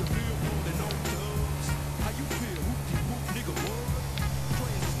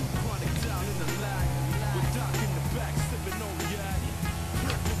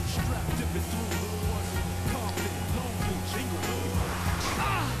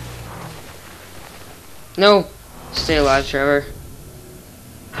 No! Stay alive, Trevor.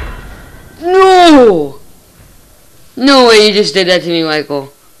 No! No way you just did that to me,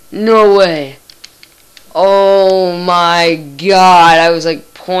 Michael. No way. Oh my god. I was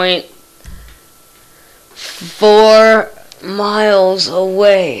like 4 miles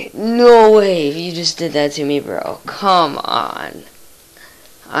away. No way. If you just did that to me, bro. Come on.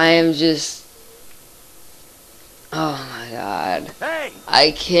 I am just... Oh my god. Hey,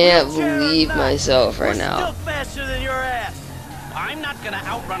 I can't wheelchair or believe not, myself right we're now. still faster than your ass. I'm not gonna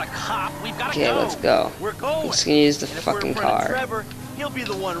outrun a cop. We've gotta Okay, go. let's go. We're going. I'm just gonna use the And if we're fucking in front of car. Trevor, he'll be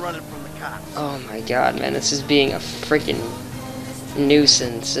the one running from the cops. Oh my god, man. This is being a freaking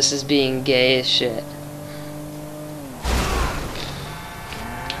nuisance. This is being gay as shit.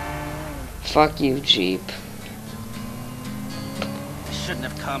 Fuck you, Jeep. I shouldn't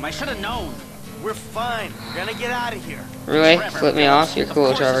have come. I should have known. We're fine. We're gonna get out of here. Really? Trevor, Flip me off? You're of cool,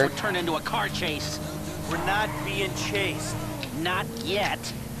 course this Trevor. would turn into a car chase. We're not being chased. Not yet.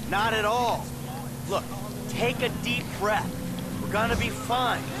 Not at all. Look, take a deep breath. We're gonna be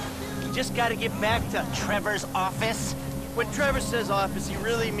fine. You just gotta get back to Trevor's office. When Trevor says office, he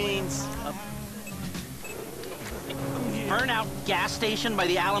really means a Burnout gas station by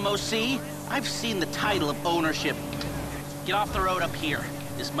the Alamo Sea? I've seen the title of ownership. Get off the road up here.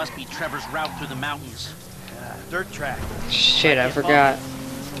 This must be Trevor's route through the mountains. dirt track. Shit, I forgot.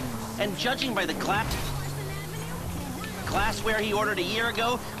 And judging by the glassware he ordered a year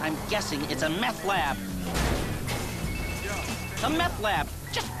ago, I'm guessing it's a meth lab. A meth lab.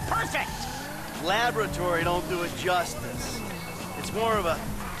 Just perfect. Laboratory don't do it justice. It's more of a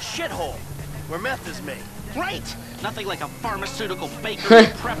shithole where meth is made. Right. Nothing like a pharmaceutical bakery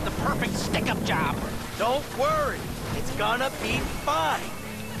to prep the perfect stick-up job. Don't worry. It's gonna be fine.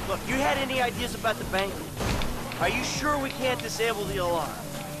 Look, you had any ideas about the bank? Are you sure we can't disable the alarm?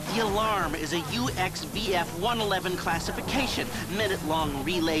 The alarm is a UXVF 111 classification, minute-long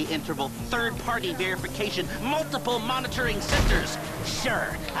relay interval, third-party verification, multiple monitoring centers.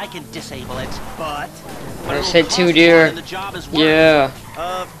 Sure, I can disable it, but I it'll said cost too, more dear. than the job is worth. Yeah.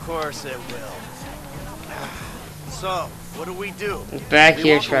 Of course it will. So, what do we do? Back We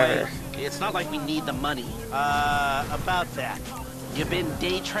here, walk away. Trevor. It's not like we need the money. About that. You've been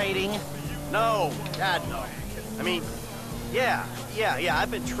day trading? No, God, no. I mean, yeah,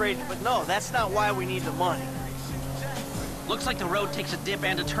 I've been trading, but no, that's not why we need the money. Looks like the road takes a dip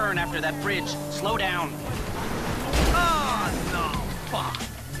and a turn after that bridge. Slow down. Oh, no, fuck.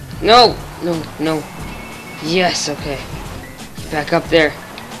 No! No, no. Yes, okay. Back up there.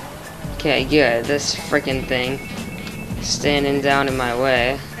 Okay, good. This freaking thing standing down in my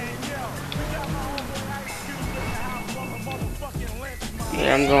way.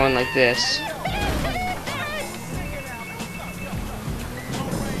 Yeah, I'm going like this.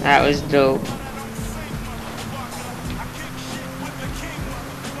 That was dope.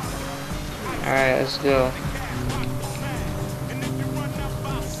 Alright, let's go.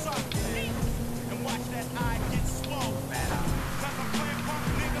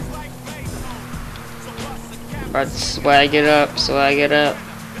 About to swag it up, swag it up.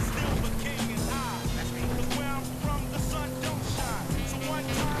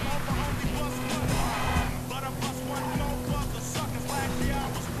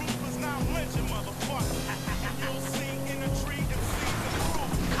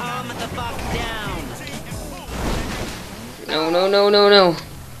 Calm the fuck down. No, no, no, no, no.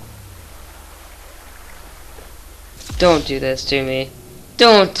 Don't do this to me.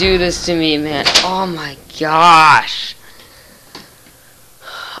 Don't do this to me, man. Oh my gosh.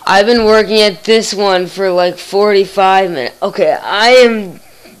 I've been working at this one for like 45 minutes. Okay, I'm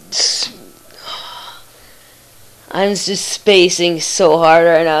just spacing so hard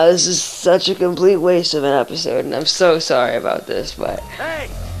right now. This is such a complete waste of an episode, and I'm so sorry about this, but... Hey,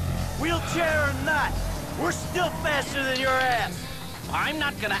 wheelchair or not, we're still faster than your ass. I'm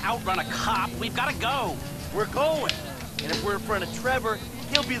not gonna outrun a cop. We've gotta go. We're going. And if we're in front of Trevor,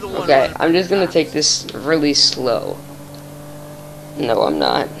 he'll be the one Okay, running I'm from just the gonna cops. take this really slow. No, I'm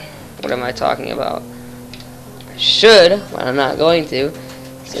not. What am I talking about? I should, but I'm not going to.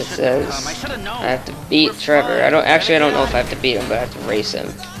 So it says I should have known. I have to beat Trevor. I don't know if I have to beat him, but I have to race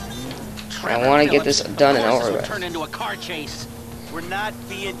him. I want to get this done and over with. Turn into a car chase. We're not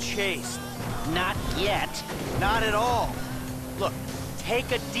being chased. Not yet. Not at all. Look,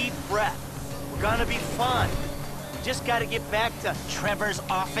 take a deep breath. We're gonna be fine. We just gotta get back to Trevor's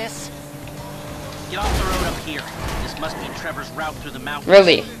office. Get off the road up here. This must be Trevor's route through the mountains.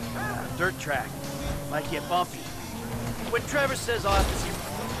 Really? dirt track. Might get bumpy. When Trevor says office,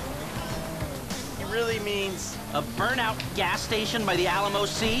 he really means a burnout gas station by the Alamo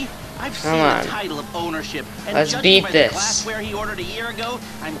Sea? I've seen Come on. the title of ownership. And Let's judging beat by this. The glassware he ordered a year ago,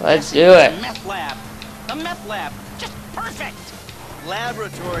 I'm Let's guessing do it's it. a meth lab. A meth lab. Just perfect.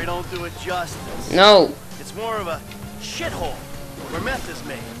 laboratory don't do it justice. No. It's more of a shithole where meth is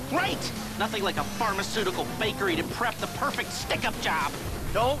made. Great! Nothing like a pharmaceutical bakery to prep the perfect stick-up job.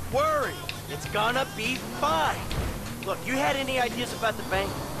 Don't worry, it's gonna be fine. Look, you had any ideas about the bank?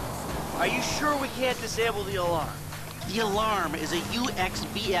 Are you sure we can't disable the alarm? The alarm is a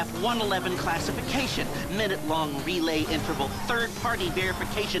UXBF 111 classification, minute-long relay interval, third-party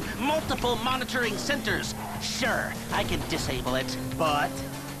verification, multiple monitoring centers. Sure, I can disable it. But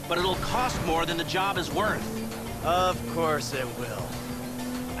it'll cost more than the job is worth. of course it will.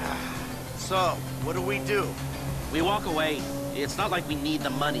 So, what do? We walk away. It's not like we need the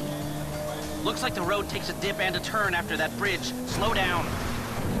money. Looks like the road takes a dip and a turn after that bridge. Slow down.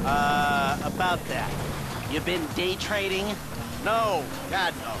 About that. You been day trading? No,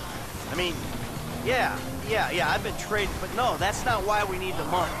 God, no. I mean, yeah, I've been trading, but no, that's not why we need the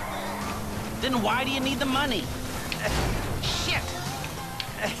money. Then why do you need the money? Shit!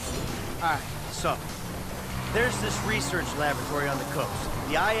 Alright, so, there's this research laboratory on the coast.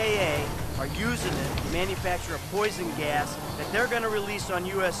 The IAA are using it to manufacture a poison gas that they're gonna release on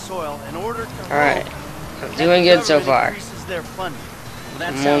U.S. soil in order to... Alright, I'm doing good so far. Increases their funding.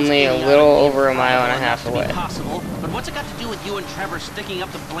 I'm only a little over a mile and a half away. Possible, but what's it got to do with you and Trevor sticking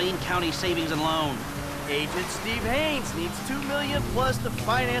up the Blaine County Savings and Loan? Agent Steve Haynes needs $2 million plus to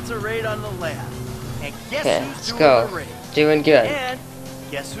finance a raid on the lab. And guess Okay, who's let's doing go. the raid? Doing good. And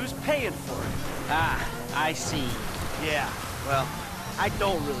guess who's paying for it? Ah, I see. Yeah, well, I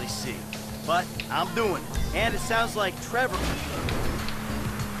don't really see. But I'm doing it. And it sounds like Trevor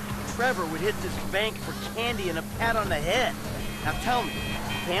would hit this bank for candy and a pat on the head. Now tell me,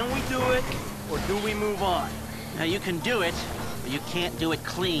 can we do it, or do we move on? Now you can do it, but you can't do it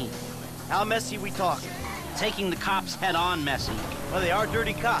clean. How messy we talking? Taking the cops head on messy. Well, they are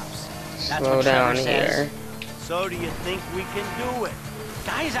dirty cops. That's Slow what down Trevor says. here. So do you think we can do it?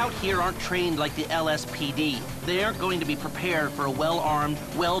 Guys out here aren't trained like the LSPD. They aren't going to be prepared for a well-armed,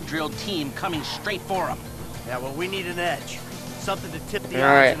 well-drilled team coming straight for them. Yeah, well, we need an edge. Something to tip the All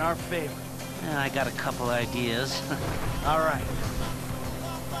odds right. in our favor. I got a couple ideas. All right.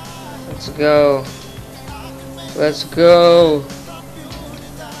 Let's go. Let's go.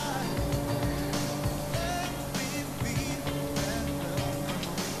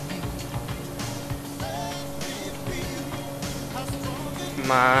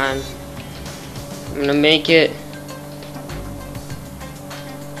 Come on. I'm gonna make it.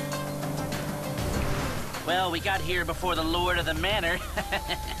 Well, we got here before the Lord of the Manor.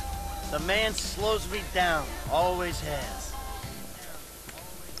 The man slows me down. Always has.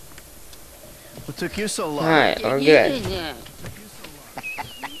 What took you so long? Alright, we're good.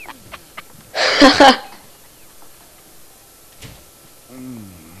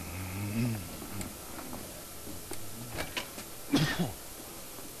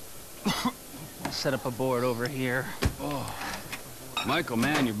 Set up a board over here. Oh. Michael,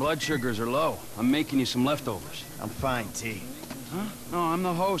 man, your blood sugars are low. I'm making you some leftovers. I'm fine, T. Huh? No, I'm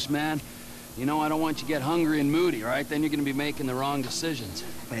the host, man. You know, I don't want you to get hungry and moody, right? Then you're gonna be making the wrong decisions.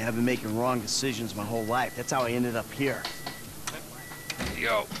 Man, I've been making wrong decisions my whole life. That's how I ended up here.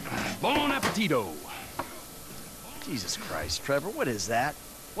 Yo, bon appetito. Jesus Christ, Trevor, what is that?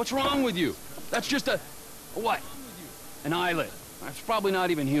 What's wrong with you? That's just a what? An eyelid. That's probably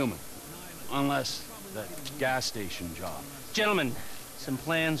not even human. Unless that gas station job. Gentlemen, some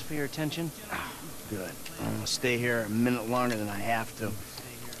plans for your attention? Good. I'm gonna stay here a minute longer than I have to.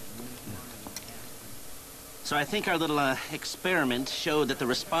 So I think our little experiment showed that the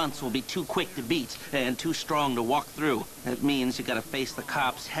response will be too quick to beat and too strong to walk through. That means you gotta face the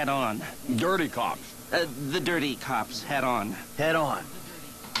cops head on. Dirty cops. The dirty cops head on. Head on.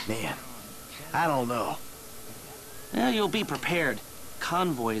 Man, I don't know. Well, you'll be prepared.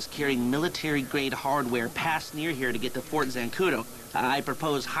 Convoys carrying military-grade hardware pass near here to get to Fort Zancudo. I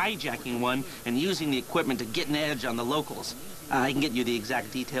propose hijacking one and using the equipment to get an edge on the locals. I can get you the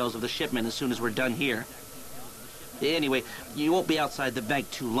exact details of the shipment as soon as we're done here. Anyway, you won't be outside the bank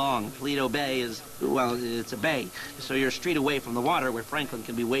too long. Toledo Bay is, well, it's a bay, so you're a street away from the water where Franklin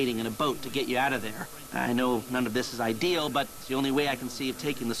can be waiting in a boat to get you out of there. I know none of this is ideal, but it's the only way I can see of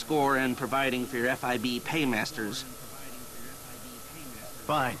taking the score and providing for your FIB paymasters.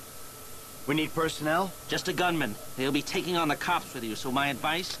 Fine. We need personnel? Just a gunman. They'll be taking on the cops with you, so my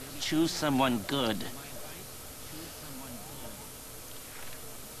advice, choose someone good.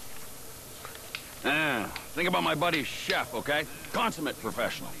 Think about my buddy Chef, okay? Consummate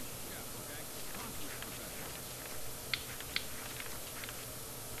professional.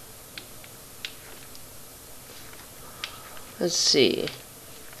 Let's see.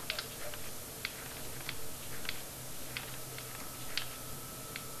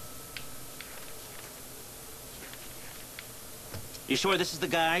 You sure this is the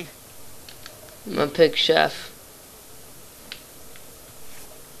guy? I'm gonna pick chef.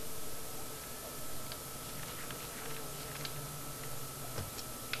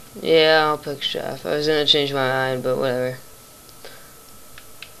 Yeah, I'll pick chef. I was gonna change my mind, but whatever.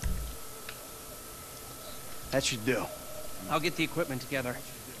 That should do. I'll get the equipment together.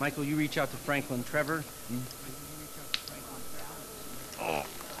 Michael, you reach out to Franklin. Trevor?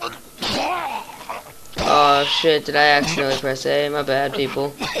 Oh shit, did I accidentally press A? My bad,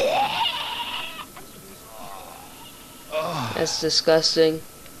 people. That's disgusting.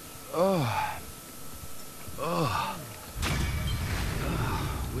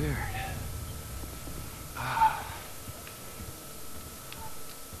 Weird.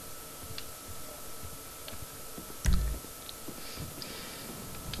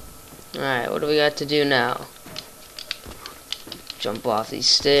 Alright, what do we got to do now? Jump off these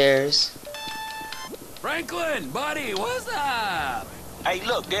stairs. Franklin, buddy, what's up? Hey,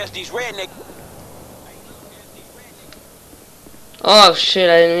 look, there's these redneck. Oh shit,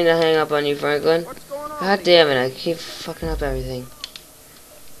 I didn't mean to hang up on you, Franklin. God damn it, I keep fucking up everything.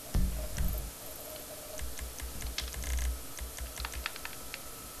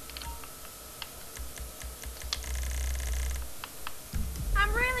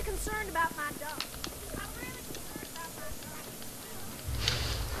 I'm really concerned about my dog.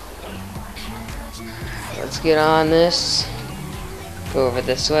 Let's get on this. Go over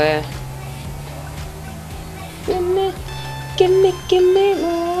this way. Gimme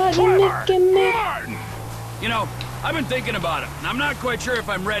more, gimme. You know, I've been thinking about it, and I'm not quite sure if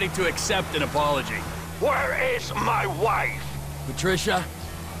I'm ready to accept an apology. Where is my wife? Patricia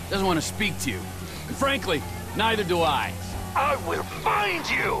doesn't want to speak to you. And frankly, neither do I. I will find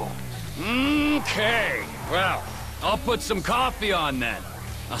you. Okay. Well, I'll put some coffee on then.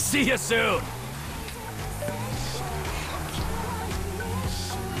 I'll see you soon.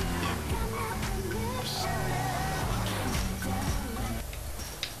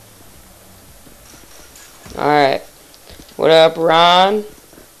 Alright. What up, Ron?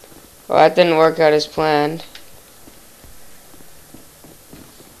 Well, that didn't work out as planned.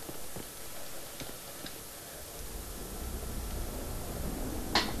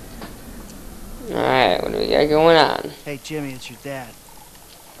 Alright, what do we got going on? Hey, Jimmy, it's your dad.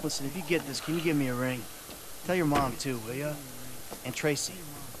 Listen, if you get this, can you give me a ring? Tell your mom, too, will ya? And Tracy.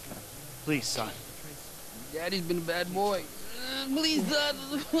 Please, son. Daddy's been a bad boy. Please, Dad.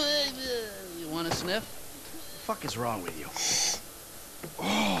 You want a sniff? What the fuck is wrong with you?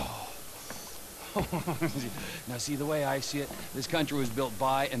 Oh. Now, see, the way I see it, this country was built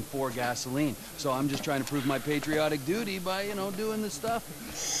by and for gasoline. So I'm just trying to prove my patriotic duty by, you know, doing this stuff.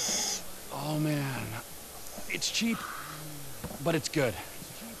 Oh, man. It's cheap, but it's good.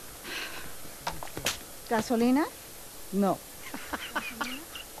 ¿Gasolina? No.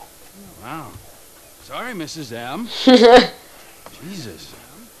 Wow. Sorry, Mrs. M. Jesus.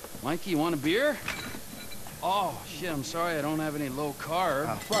 Mikey, you want a beer? Oh, shit, I'm sorry I don't have any low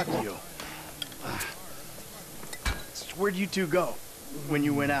carb. Fuck you. Where'd you two go when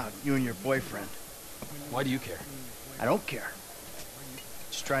you went out, you and your boyfriend? Why do you care? I don't care.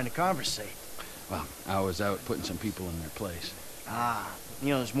 Just trying to conversate. Well, I was out putting some people in their place. Ah, you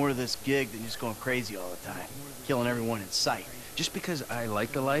know, there's more to this gig than just going crazy all the time. Killing everyone in sight. Just because I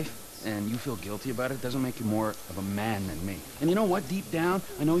like the life and you feel guilty about it doesn't make you more of a man than me. And you know what? Deep down,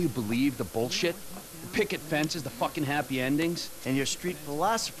 I know you believe the bullshit. The picket fences, the fucking happy endings. And your street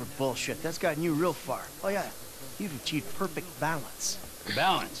philosopher bullshit, that's gotten you real far. Oh yeah, you've achieved perfect balance.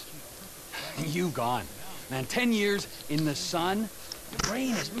 Balance? You've gone. Man, 10 years in the sun, your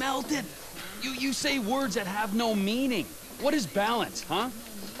brain is melted. You say words that have no meaning. What is balance, huh?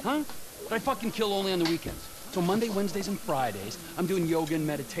 Huh? But I fucking kill only on the weekends. So Monday, Wednesdays, and Fridays, I'm doing yoga and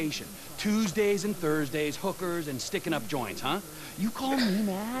meditation. Tuesdays and Thursdays, hookers and sticking up joints, huh? You call me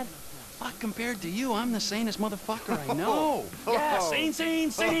mad? Fuck, compared to you, I'm the sanest motherfucker I know. Yeah, sane.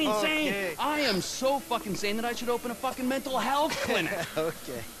 Okay. I am so fucking sane that I should open a fucking mental health clinic.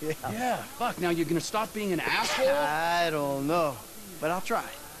 Okay, yeah. Yeah, fuck, now you're gonna stop being an asshole? I don't know, but I'll try.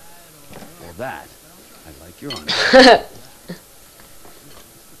 Well, that, I like your honesty.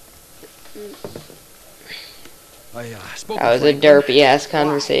 I spoke That was a derpy-ass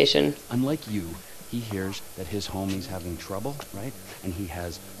conversation. Unlike you, he hears that his homie's having trouble, right? And he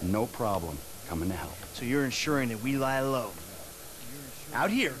has no problem coming to help. So you're ensuring that we lie low.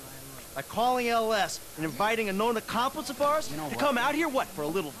 Out here, by calling LS and inviting a known accomplice of ours to come out here, what, for a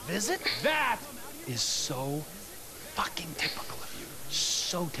little visit? That is so fucking typical of you.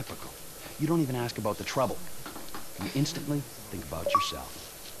 So typical. You don't even ask about the trouble. You instantly think about yourself.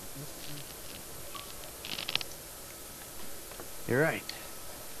 You're right.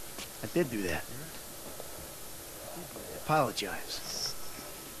 I did do that. Apologize.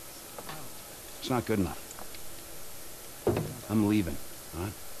 It's not good enough. I'm leaving, huh?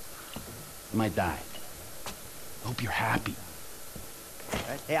 I might die. Hope you're happy.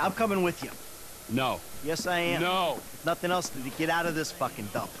 Hey, I'm coming with you. No. Yes, I am. No. Nothing else to do. Get out of this fucking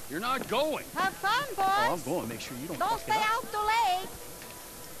dump. You're not going. Have fun, boys. Oh, I'm going. Make sure you don't Don't fuck it stay up. out too late.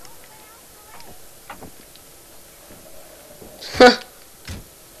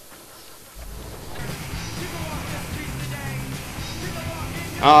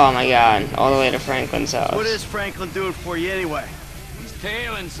 Oh my god, all the way to Franklin's house. What is Franklin doing for you anyway? He's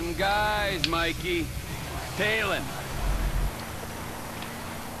tailing some guys, Mikey. Tailing.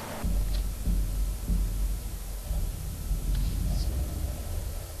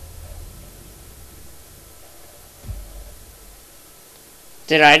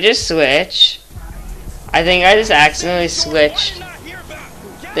 Did I just switch? I think I just accidentally switched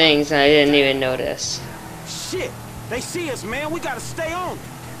things and I didn't even notice. Shit! They see us, man. We gotta stay on.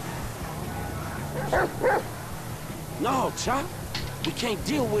 No, Chop. We can't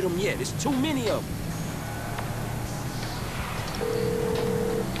deal with them yet. There's too many of them.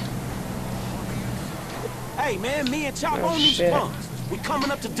 Hey, man, me and Chop on these punks. We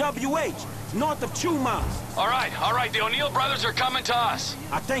coming up to WH, north of 2 miles. All right. The O'Neal brothers are coming to us.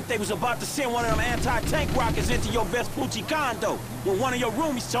 I think they was about to send one of them anti-tank rockets into your Vespucci condo when one of your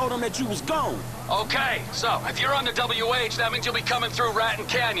roomies told them that you was gone. Okay, so if you're on the WH, that means you'll be coming through Ratton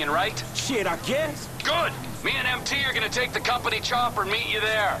Canyon, right? Shit, I guess. Good. Me and MT are gonna take the company chopper and meet you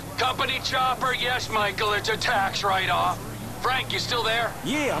there. Company chopper? Yes, Michael, it's a tax write-off. Frank, you still there?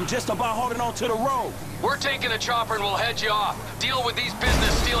 Yeah, I'm just about holding on to the road. We're taking the chopper and we'll head you off. Deal with these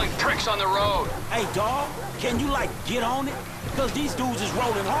business-stealing pricks on the road. Hey, dawg, can you, like, get on it? Because these dudes is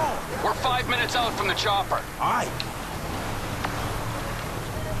rolling hard. We're 5 minutes out from the chopper. All right.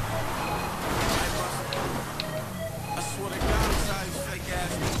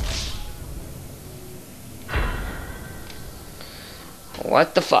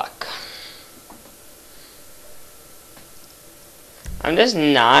 What the fuck? I'm just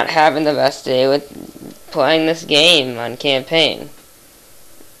not having the best day with playing this game on campaign.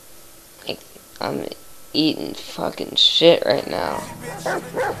 Like, I'm eating fucking shit right now.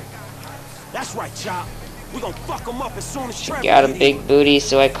 That's right, Chop. We gonna fuck them up as soon as Trevor Got a big booty,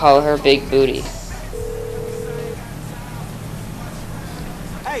 so I call her Big Booty.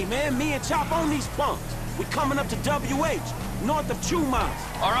 Hey, man, me and Chop on these punks. We coming up to WH, north of 2 miles.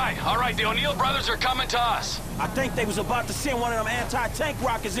 All right. The O'Neal brothers are coming to us. I think they was about to send one of them anti-tank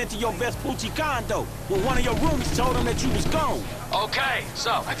rockets into your Vespucci condo when one of your roomies told them that you was gone. Okay,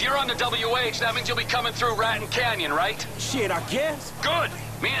 so if you're on the WH, that means you'll be coming through Ratton Canyon, right? Shit, I guess. Good.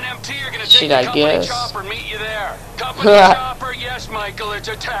 Me and MT are gonna take Shit, the I company guess. chopper and meet you there. Company chopper? Yes, Michael, it's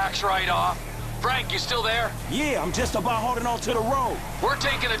a tax write-off. Frank, you still there? Yeah, I'm just about holding on to the road. We're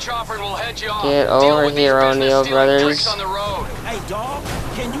taking the chopper and we'll head you off. Get Deal over with here, these O'Neal business-stealing brothers. pricks on the road. Hey, dawg,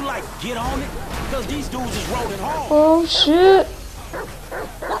 can you, like, get on it? Because these dudes is rolling hard. Oh shit.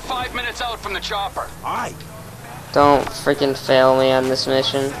 We're 5 minutes out from the chopper. All right. Don't freaking fail me on this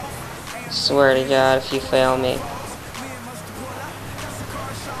mission. Swear to God, if you fail me.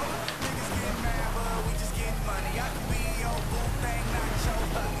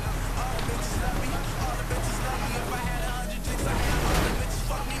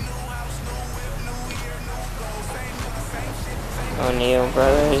 O'Neal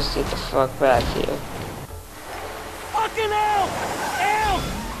brothers, get the fuck back here. Fucking hell! Hell!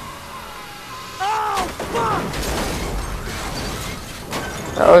 Oh, fuck!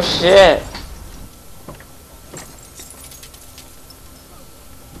 Oh shit.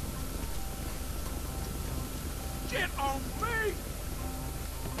 Get on me!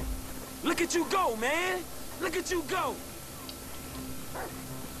 Look at you go, man! Look at you go!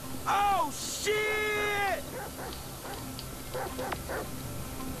 Oh, shit!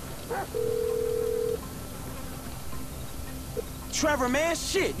 Trevor, man,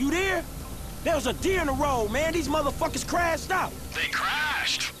 shit, you there? There was a deer in the road, man. These motherfuckers crashed out. They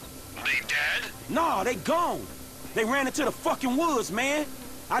crashed. They dead? Nah, they gone. They ran into the fucking woods, man.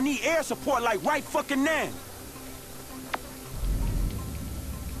 I need air support like right fucking now.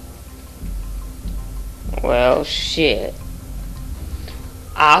 Well, shit.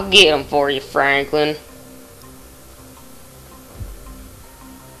 I'll get him for you, Franklin.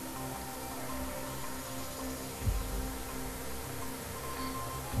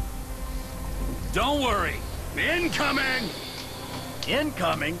 Don't worry. Incoming!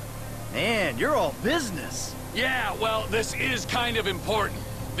 Incoming? Man, you're all business. Yeah, well, this is kind of important.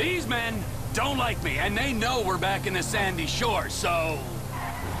 These men, don't like me, and they know we're back in the sandy shore, so...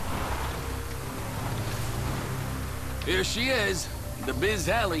 Here she is, the Biz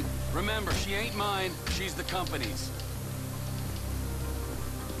Alley. Remember, she ain't mine, she's the company's.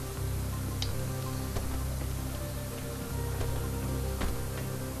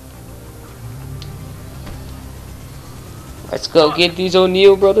 Let's go get these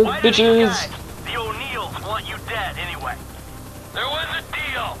O'Neal brothers, bitches. The O'Neals want you dead anyway. There was a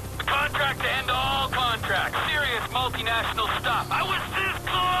deal. The contract to end all contracts. Serious multinational stuff. I was this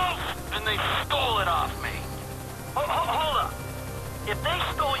close! And they stole it off me. Hold up. If they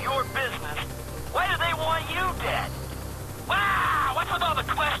stole your business, why do they want you dead? Wow! What's with all the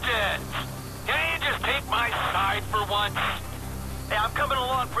questions? Can't you just take my side for once? Hey, I'm coming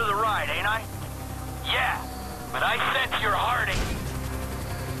along for the ride, ain't I? Yeah. But I sense your heart ain't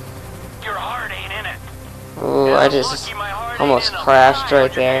in it. Ooh, I just almost crashed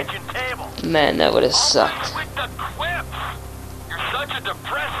right there. Man, that would have sucked. With the quips. You're such a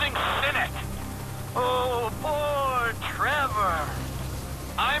depressing cynic. Oh, poor Trevor.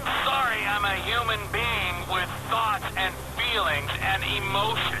 I'm sorry I'm a human being with thoughts and feelings and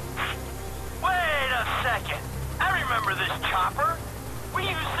emotions. Wait a second. I remember this chopper. We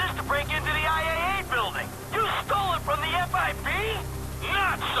used this to break into the IAA building. You stole it from the FIB?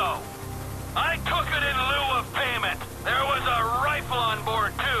 Not so. I took it in lieu of payment. There was a rifle on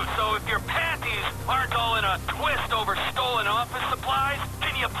board, too, so if your panties aren't all in a twist over stolen office supplies,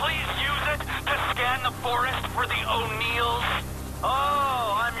 can you please use it to scan the forest for the O'Neals?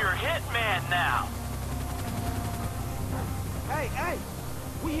 Oh, I'm your hitman now. Hey,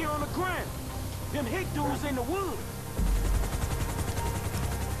 we here on the ground. Them hick dudes in the woods.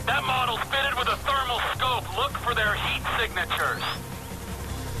 That model's fitted with a thermal scope. Look for their heat signatures.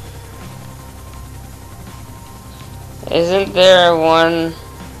 Isn't there one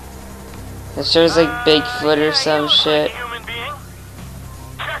that shows like Bigfoot or some shit? Human being?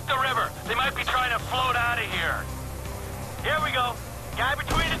 Check the river. They might be trying to float out of here. Here we go. Guy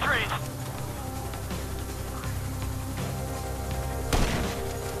between the trees.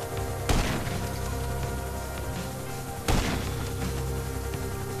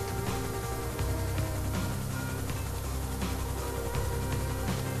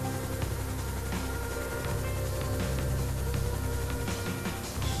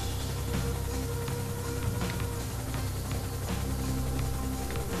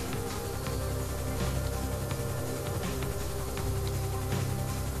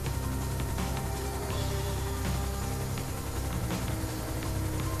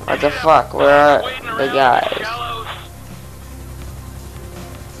 What the fuck? Where are the guys?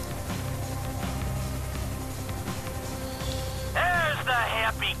 There's the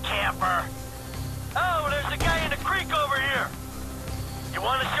happy camper. Oh, there's a guy in the creek over here. You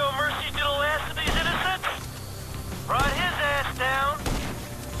want to show mercy to the last of these innocents? Brought his ass down.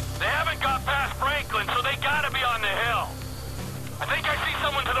 They haven't got past Franklin, so they gotta be on the hill. I think I see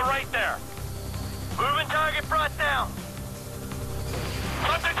someone to the right there. Moving target brought down.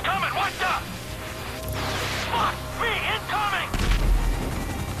 Something's coming, what the? Fuck me, incoming!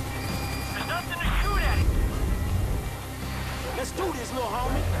 There's nothing to shoot at him. Let's do this, little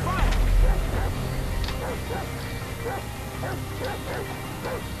homie. Fire!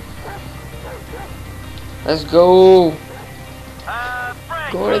 Let's go.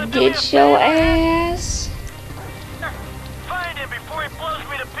 Frank, Gonna get your ass. Find him before he blows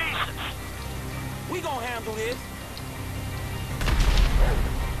me to pieces. We gonna handle this.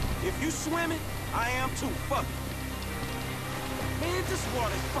 If you swimming, I am too. Fuck it. Man, this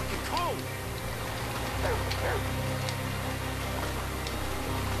water's fucking cold.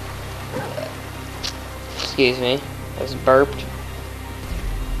 Excuse me. I just burped.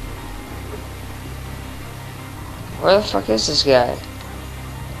 Where the fuck is this guy?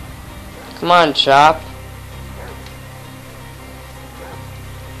 Come on, Chop.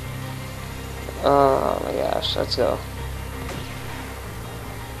 Oh my gosh, let's go.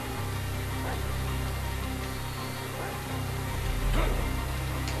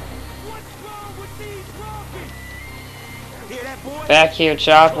 Back here,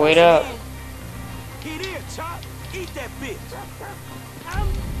 Chop. Wait up. Get here, Chop. Eat that bitch. I'm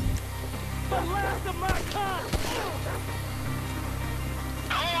the last of my kind.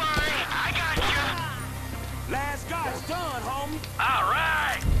 Don't worry, I got you. Last guy's done, homie. All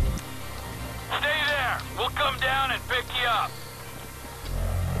right. Stay there. We'll come down and pick you up.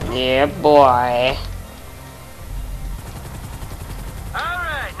 Yeah, boy. All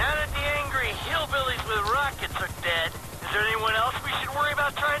right. Now that the angry hillbillies with rockets are dead, is there anyone else we should worry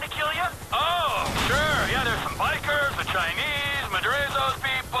about trying to kill you? Oh, sure. Yeah, there's some bikers, the Chinese, Madrizo's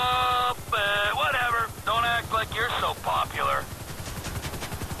people,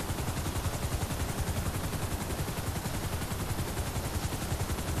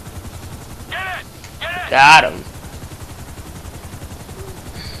 Got him.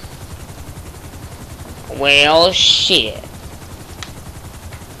 Well, shit.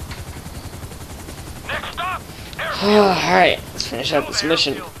 Alright, let's finish up this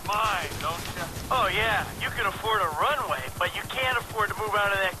mission. Oh yeah, you can afford a runway, but you can't afford to move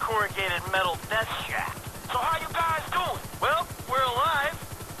out of that corrugated metal death shack. So how you guys doing? Well, we're alive.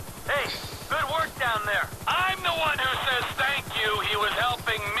 Hey, good work down there. I'm the one who says thank you. He was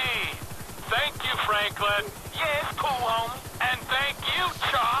helping me. Thank you, Franklin. Yeah, it's cool, homie. And thank you,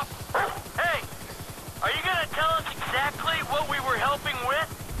 Chop. Hey, are you gonna tell us exactly what we were helping with?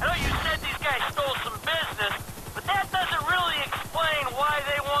 I know you said these guys stole some business, but that doesn't really explain why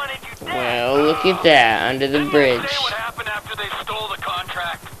they wanted you dead. Well, look at that, under the bridge. Say what happened after they stole the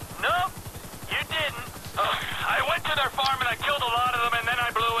contract. Nope, you didn't. I went to their farm and I killed a lot of them and then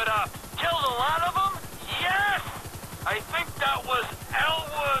I blew it up. Killed a lot of them? Yes! I think that was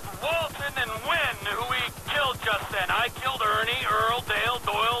Elwood, Walton, and Wynn who we killed just then. I killed Ernie, Earl, Dale,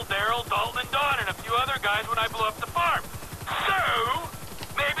 Doyle, Daryl, Dalton, and Don, and a few other guys when I blew up the farm. So,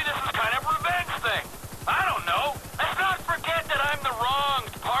 maybe this is kind of a revenge thing. I don't know. Let's not forget that I'm the wrong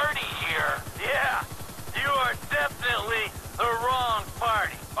party here. Yeah, you are definitely the wrong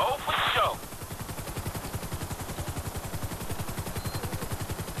party. Oh, for sure.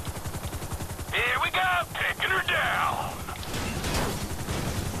 Here we go, taking her down.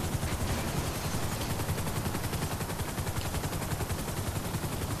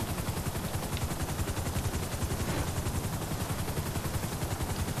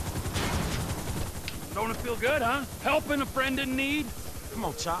 Don't it feel good, huh? Helping a friend in need? Come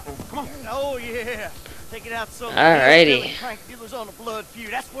on, Chop. Come on. Oh, yeah. Taking out some Alrighty. crank dealers on the blood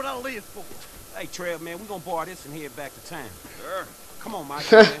feud. That's what I live for. Hey, Trev, man, we're gonna borrow this and head back to town. Sure. Come on,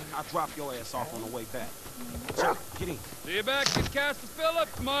 Mike, man. I'll drop your ass off on the way back. Chop, get in. See you back at Castle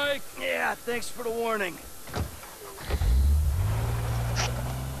Phillips, Mike. Yeah, thanks for the warning.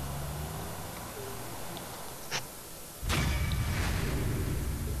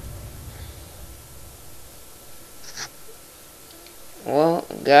 Well,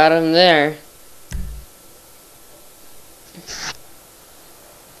 got him there.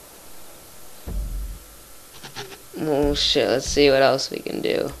 Oh shit, let's see what else we can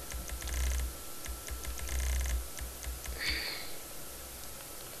do.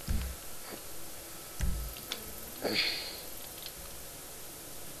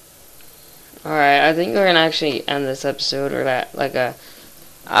 Alright, I think we're gonna actually end this episode. We're at like a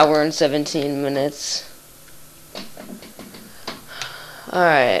hour and 17 minutes.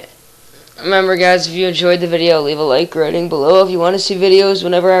 Alright. Remember guys, if you enjoyed the video, leave a like rating below. If you want to see videos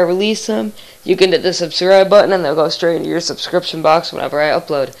whenever I release them, you can hit the subscribe button and they'll go straight into your subscription box whenever I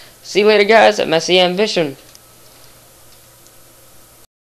upload. See you later guys at Messy Ambition.